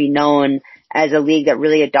become to be known as a league that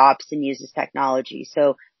really adopts and uses technology.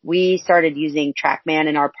 So we started using TrackMan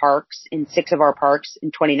in our parks, in 6 of our parks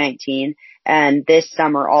in 2019. And this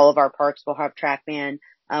summer, all of our parks will have TrackMan.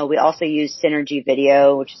 We also use Synergy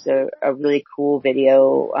Video, which is a really cool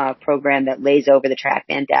video program that lays over the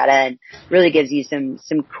TrackMan data and really gives you some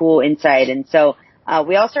cool insight. And so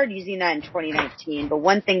we all started using that in 2019, but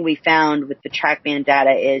one thing we found with the TrackMan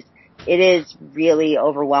data is it is really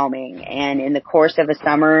overwhelming. And in the course of a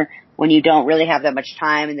summer, when you don't really have that much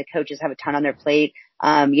time and the coaches have a ton on their plate,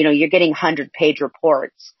 you're getting 100-page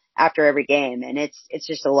reports after every game, and it's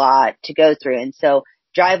just a lot to go through. And so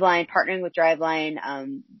partnering with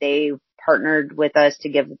Driveline, they partnered with us to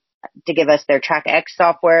give us their TrackX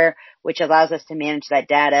software, which allows us to manage that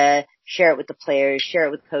data, share it with the players, share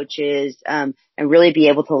it with coaches, and really be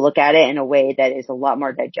able to look at it in a way that is a lot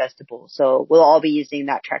more digestible. So we'll all be using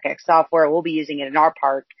that TrackX software. We'll be using it in our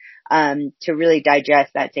park to really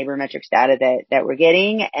digest that sabermetrics data that we're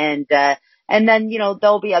getting. And then,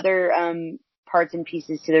 there'll be other parts and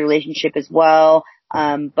pieces to the relationship as well.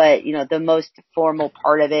 But the most formal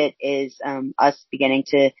part of it is us beginning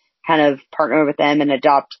to kind of partner with them and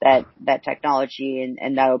adopt that technology,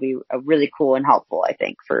 and that'll be really cool and helpful, I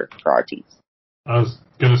think, for our teams. I was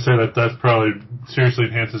going to say that probably seriously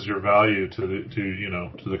enhances your value to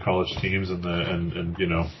the college teams and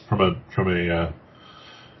from a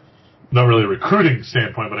not really a recruiting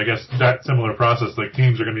standpoint, but I guess that similar process, like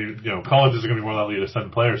teams are going to be, colleges are going to be more likely to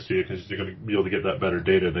send players to you because you're going to be able to get that better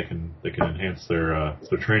data. They can enhance their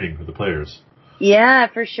training for the players. Yeah,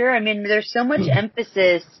 for sure. I mean, there's so much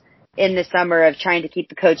emphasis in the summer of trying to keep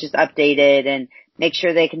the coaches updated and make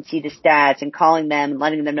sure they can see the stats and calling them and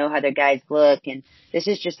letting them know how their guys look. And this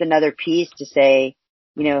is just another piece to say,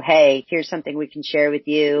 hey, here's something we can share with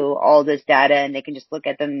you, all this data, and they can just look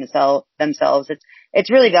at them themselves.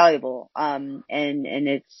 It's really valuable. And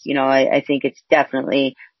it's, I think it's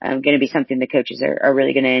definitely going to be something the coaches are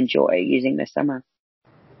really going to enjoy using this summer.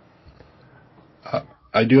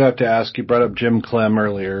 I do have to ask, you brought up Jim Clem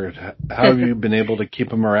earlier. How have you been able to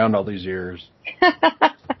keep him around all these years?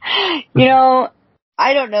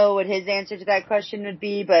 I don't know what his answer to that question would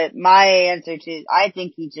be, but my answer I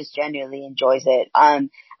think he just genuinely enjoys it. I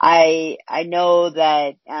know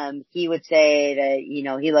that, he would say that,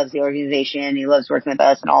 he loves the organization, he loves working with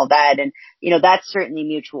us and all that. And, that's certainly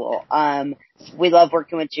mutual. We love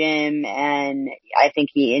working with Jim, and I think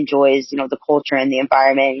he enjoys, the culture and the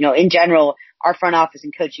environment. In general, our front office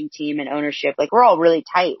and coaching team and ownership, we're all really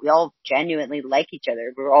tight. We all genuinely like each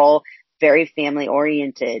other. We're all very family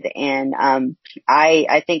oriented. And,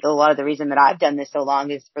 I think a lot of the reason that I've done this so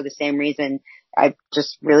long is for the same reason. I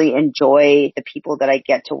just really enjoy the people that I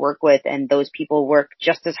get to work with, and those people work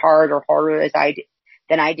just as hard or harder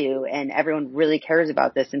than I do, and everyone really cares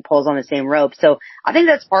about this and pulls on the same rope. So I think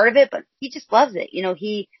that's part of it, but he just loves it. You know,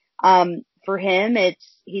 for him,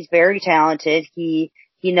 he's very talented. He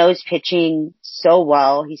knows pitching so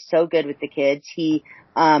well. He's so good with the kids. He's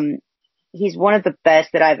one of the best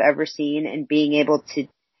that I've ever seen in being able to,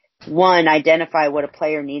 one, identify what a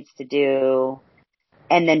player needs to do,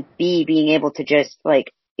 and then B, being able to just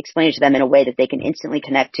like explain it to them in a way that they can instantly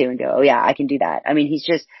connect to and go, oh yeah, I can do that. I mean, he's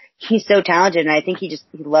so talented, and I think he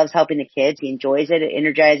loves helping the kids. He enjoys it. It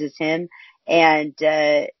energizes him. And,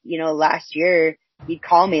 you know, last year he'd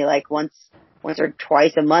call me like once or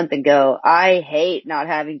twice a month and go, I hate not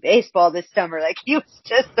having baseball this summer. Like, he was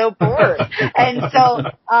just so bored. And so,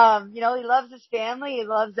 you know, he loves his family. He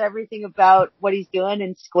loves everything about what he's doing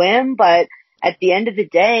in Squim. But at the end of the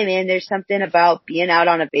day, man, there's something about being out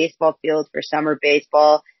on a baseball field for summer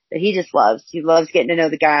baseball that he just loves. He loves getting to know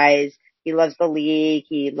the guys. He loves the league.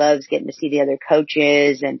 He loves getting to see the other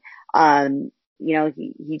coaches. And, you know,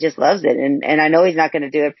 he just loves it. And I know he's not going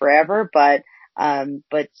to do it forever, but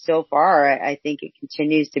so far I think it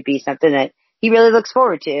continues to be something that he really looks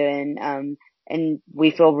forward to. And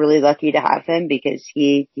we feel really lucky to have him because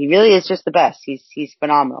he really is just the best. He's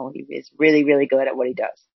phenomenal. He is really, really good at what he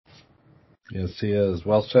does. Yes, he is.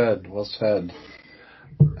 Well said. Well said.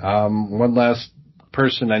 One last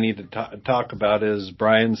person I need to talk about is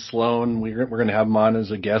Brian Sloan. We're going to have him on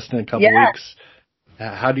as a guest in a couple weeks.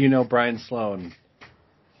 How do you know Brian Sloan?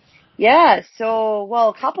 Yeah, so, well,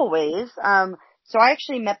 a couple ways. So I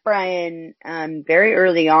actually met Brian, very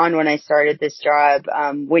early on when I started this job,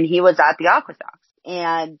 when he was at the Aqua Sox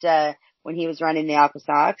and, when he was running the Aqua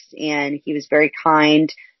Sox, and he was very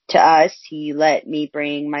kind to us. He let me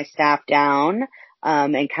bring my staff down,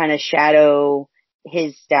 and kind of shadow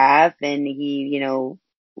his staff, and he, you know,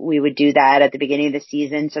 we would do that at the beginning of the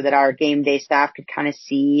season so that our game day staff could kind of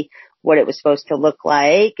see what it was supposed to look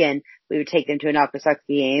like, and we would take them to an Aqua Sox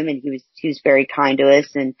game, and he was very kind to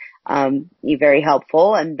us and he very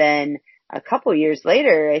helpful. And then a couple years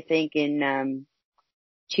later, I think in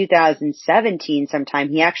 2017 sometime,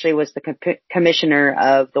 he actually was the commissioner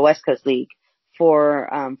of the West Coast League for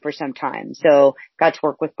some time. So got to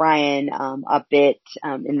work with Brian a bit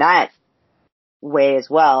in that way as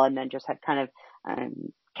well, and then just had kind of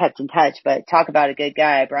kept in touch. But talk about a good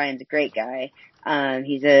guy. Brian's a great guy.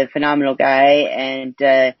 He's a phenomenal guy, and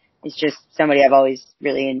he's just somebody I've always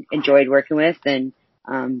really enjoyed working with, and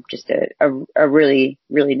just a really,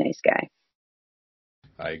 really nice guy.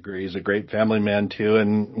 I agree. He's a great family man too,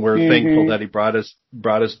 and we're thankful that he brought us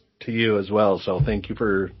to you as well. So thank you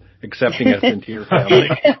for accepting us into your family.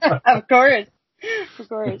 Of course. It's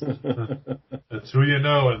who you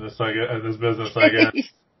know in this business, I guess.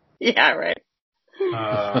 Yeah, right.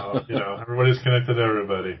 You know, everybody's connected to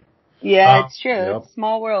everybody. Yeah, it's true. Yep. It's a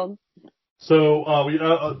small world. So,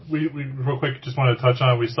 we real quick just wanted to touch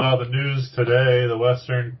on, we saw the news today, the West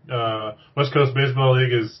Coast Baseball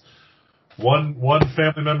League is one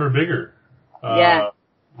family member bigger. Yeah.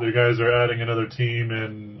 The guys are adding another team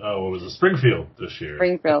in, what was it, Springfield this year.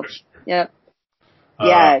 Springfield. Yep.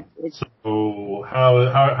 Yeah. So how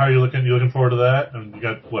are you looking? You looking forward to that? And you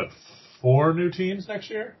got, 4 new teams next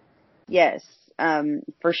year? Yes.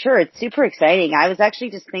 For sure. It's super exciting. I was actually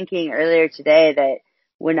just thinking earlier today that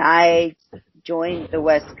when I joined the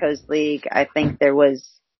West Coast League, I think there was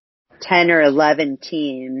 10 or 11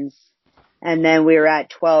 teams, and then we were at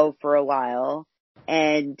 12 for a while,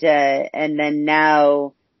 and then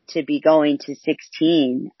now to be going to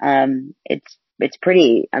 16, it's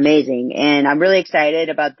pretty amazing, and I'm really excited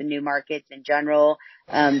about the new markets in general.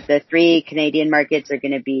 The 3 Canadian markets are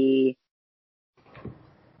going to be,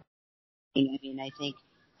 I think.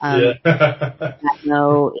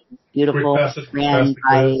 No, it's beautiful. Ran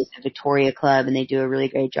by the Victoria Club, and they do a really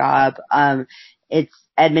great job. It's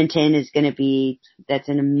Edmonton is going to be, that's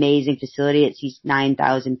an amazing facility. It seats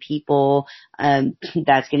 9,000 people.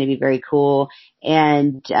 That's going to be very cool.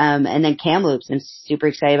 And then Kamloops. I'm super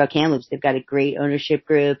excited about Kamloops. They've got a great ownership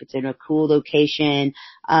group. It's in a cool location.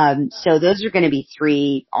 So those are going to be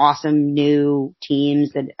 3 awesome new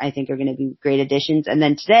teams that I think are going to be great additions. And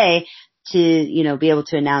then today, to, you know, be able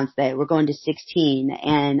to announce that we're going to 16,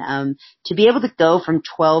 and to be able to go from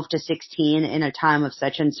 12 to 16 in a time of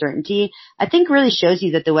such uncertainty, I think really shows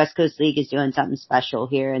you that the West Coast League is doing something special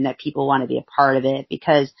here, and that people want to be a part of it,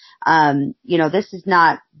 because you know, this is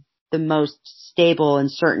not the most stable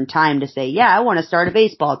and certain time to say, yeah, I want to start a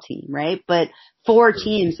baseball team, right? But 4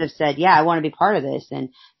 teams have said, yeah, I want to be part of this, and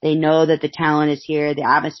they know that the talent is here, the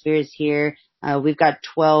atmosphere is here. We've got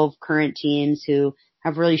 12 current teams who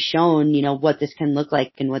have really shown, what this can look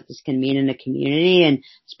like and what this can mean in a community. And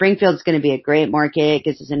Springfield's going to be a great market.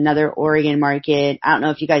 This is another Oregon market. I don't know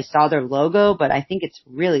if you guys saw their logo, but I think it's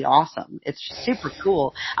really awesome. It's super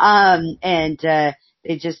cool.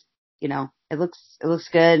 It just, it looks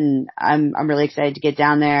good, and I'm really excited to get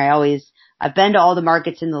down there. I've been to all the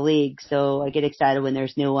markets in the league, so I get excited when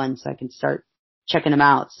there's new ones so I can start checking them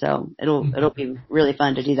out. So it'll be really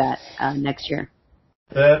fun to do that, next year.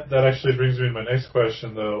 That actually brings me to my next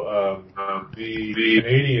question, though. The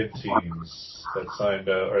Canadian teams that signed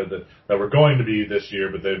that were going to be this year,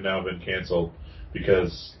 but they've now been canceled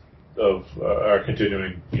because of our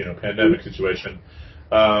continuing, pandemic situation.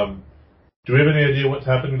 Do we have any idea what's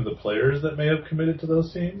happening to the players that may have committed to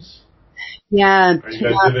those teams? Yeah. Are you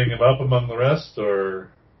guys giving them up among the rest, or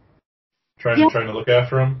trying to look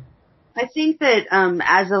after them? I think that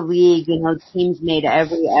as a league, teams made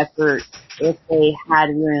every effort if they had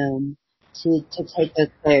room to take those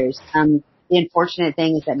players. The unfortunate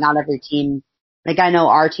thing is that not every team, like I know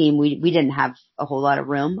our team, we didn't have a whole lot of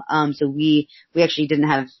room. So we actually didn't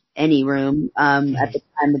have any room at the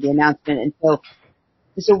time of the announcement, and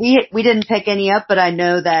so we didn't pick any up. But I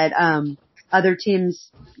know that other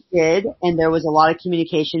teams did, and there was a lot of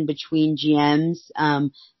communication between GMs,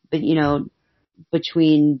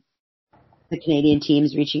 between the Canadian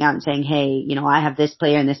teams reaching out and saying, hey, I have this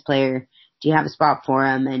player and this player. Do you have a spot for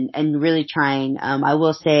him? And really trying. I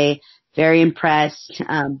will say very impressed,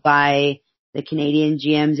 by the Canadian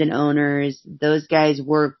GMs and owners. Those guys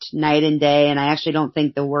worked night and day, and I actually don't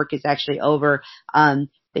think the work is actually over.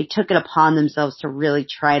 They took it upon themselves to really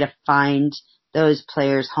try to find those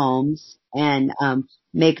players' homes and,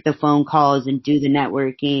 make the phone calls and do the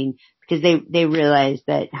networking, because they realized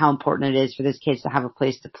that how important it is for those kids to have a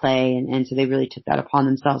place to play, and so they really took that upon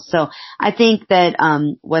themselves. So I think that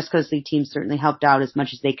West Coast League teams certainly helped out as much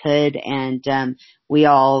as they could, and we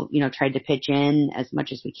all tried to pitch in as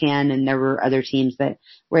much as we can, and there were other teams that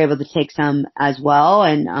were able to take some as well,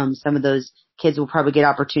 and some of those kids will probably get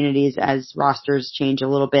opportunities as rosters change a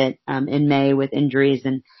little bit in May with injuries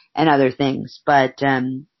and other things. But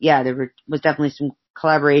there was definitely some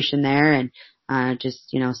collaboration there, and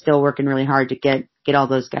still working really hard to get all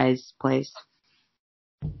those guys placed.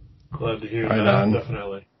 Glad to hear right that. On.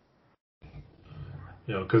 Definitely.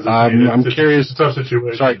 Because I'm curious. It's a tough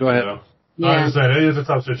situation. Sorry, go ahead. Yeah. I was just saying, it is a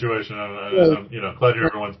tough situation. I'm glad to hear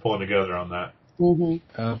everyone's pulling together on that. Mm-hmm.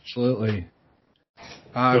 Absolutely.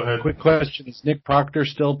 Go ahead. Quick question: is Nick Proctor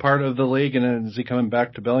still part of the league, and is he coming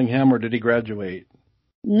back to Bellingham, or did he graduate?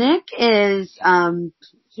 Nick is.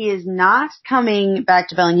 He is not coming back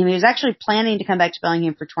to Bellingham. He was actually planning to come back to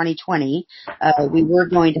Bellingham for 2020. We were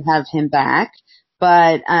going to have him back,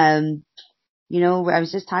 but, I was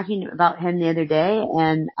just talking about him the other day,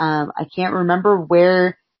 and I can't remember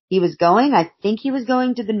where he was going. I think he was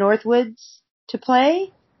going to the Northwoods to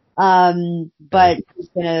play, but he's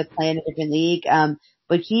going to play in a different league.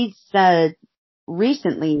 But he's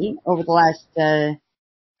recently, over the last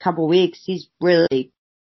couple weeks, he's really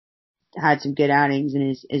had some good outings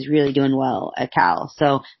and is really doing well at Cal.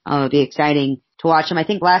 So it'll be exciting to watch him. I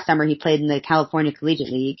think last summer he played in the California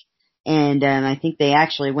Collegiate League, and I think they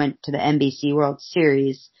actually went to the NBC World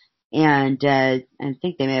Series, and I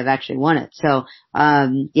think they may have actually won it. So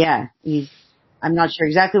I'm not sure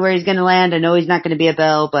exactly where he's going to land. I know he's not going to be a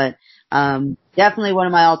Bell, but definitely one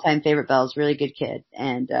of my all-time favorite Bells. Really good kid,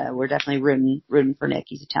 and we're definitely rooting for Nick.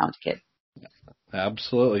 He's a talented kid.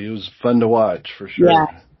 Absolutely, he was fun to watch for sure.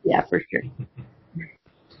 Yeah, for sure.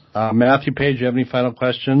 Matthew Paige, you have any final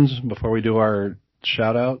questions before we do our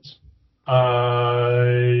shout-outs?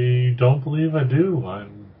 I don't believe I do. I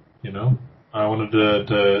wanted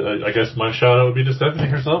to I guess my shout-out would be to Stephanie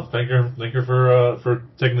herself. Thank her for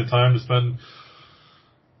taking the time to spend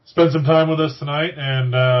some time with us tonight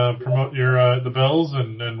and promote the Bells,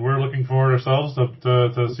 and we're looking forward ourselves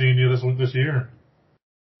to seeing you this year.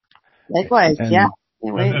 Likewise, yeah.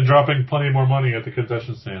 And dropping plenty more money at the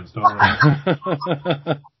concession stands. Don't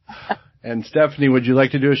worry. And Stephanie, would you like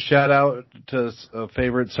to do a shout out to a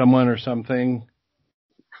favorite someone or something?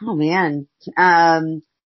 Oh man. Shout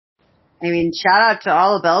out to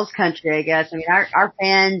all of Bells country, I guess. Our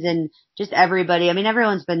fans and just everybody.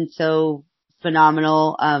 Everyone's been so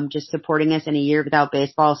phenomenal, just supporting us in a year without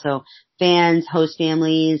baseball. So fans, host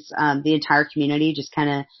families, the entire community just kind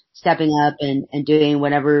of stepping up and doing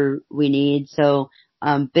whatever we need. So,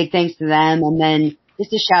 big thanks to them. And then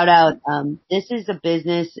just a shout out, this is a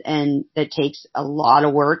business and that takes a lot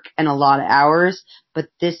of work and a lot of hours, but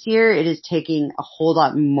this year it is taking a whole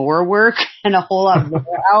lot more work and a whole lot more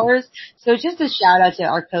hours. So just a shout out to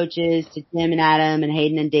our coaches, to Tim and Adam and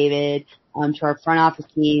Hayden and David, to our front office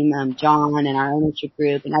team, John and our ownership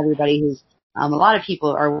group and everybody who's, a lot of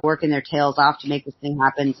people are working their tails off to make this thing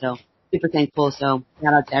happen. So super thankful. So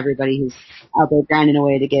shout out to everybody who's out there grinding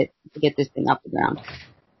away to get this thing off the ground.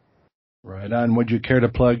 Right on. Would you care to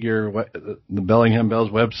plug the Bellingham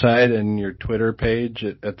Bells website and your Twitter page,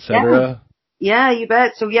 et cetera? Yeah, you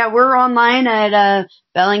bet. So yeah, we're online at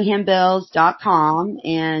bellinghambells.com,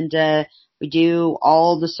 and we do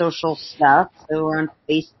all the social stuff. So we're on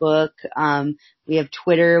Facebook. We have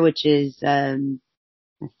Twitter, which is I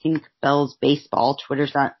think Bells Baseball.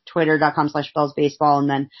 Twitter.com/Bells Baseball, and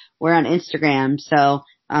then we're on Instagram. So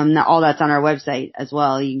all that's on our website as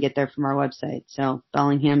well. You can get there from our website. So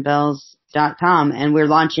bellinghambells.com, and we're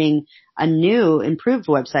launching a new improved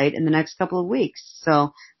website in the next couple of weeks.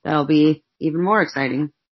 So that'll be even more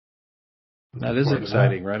exciting. That is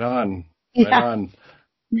exciting. Right on. Right on.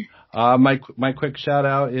 My quick shout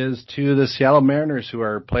out is to the Seattle Mariners, who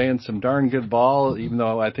are playing some darn good ball, even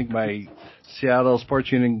though I think my Seattle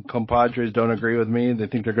Sports Union compadres don't agree with me. They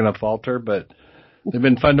think they're going to falter, but they've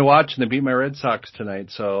been fun to watch, and they beat my Red Sox tonight.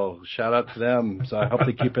 So shout out to them. So I hope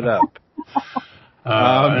they keep it up.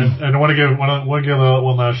 And I want to give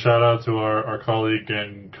one last shout out to our colleague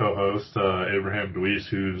and co-host, Abraham Deweese,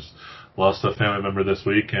 who's lost a family member this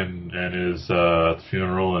week and is at the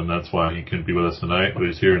funeral, and that's why he couldn't be with us tonight. But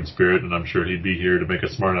he's here in spirit, and I'm sure he'd be here to make a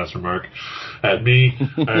smart-ass remark at me.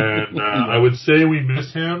 And I would say we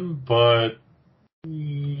miss him, but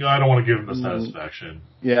I don't want to give him the satisfaction.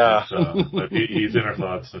 Yeah. But he's in our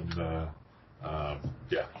thoughts, and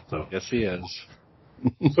yeah. So yes, he is.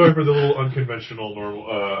 Sorry for the little unconventional,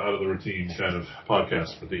 normal, out of the routine kind of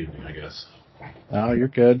podcast for the evening, I guess. Oh, you're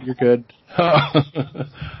good. You're good.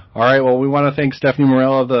 All right. Well, we want to thank Stephanie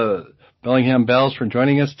Morrell of the Bellingham Bells for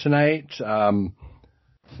joining us tonight.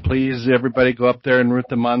 Please, everybody, go up there and root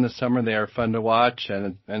them on this summer. They are fun to watch,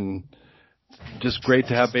 and just great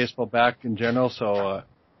to have baseball back in general. So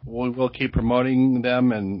we'll keep promoting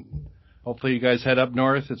them, and hopefully you guys head up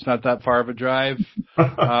north. It's not that far of a drive.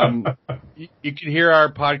 You can hear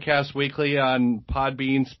our podcast weekly on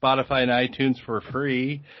Podbean, Spotify, and iTunes for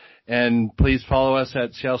free. And please follow us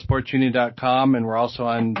at SeattleSportsUnion.com, and we're also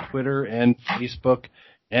on Twitter and Facebook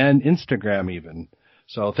and Instagram even.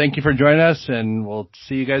 So thank you for joining us, and we'll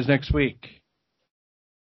see you guys next week.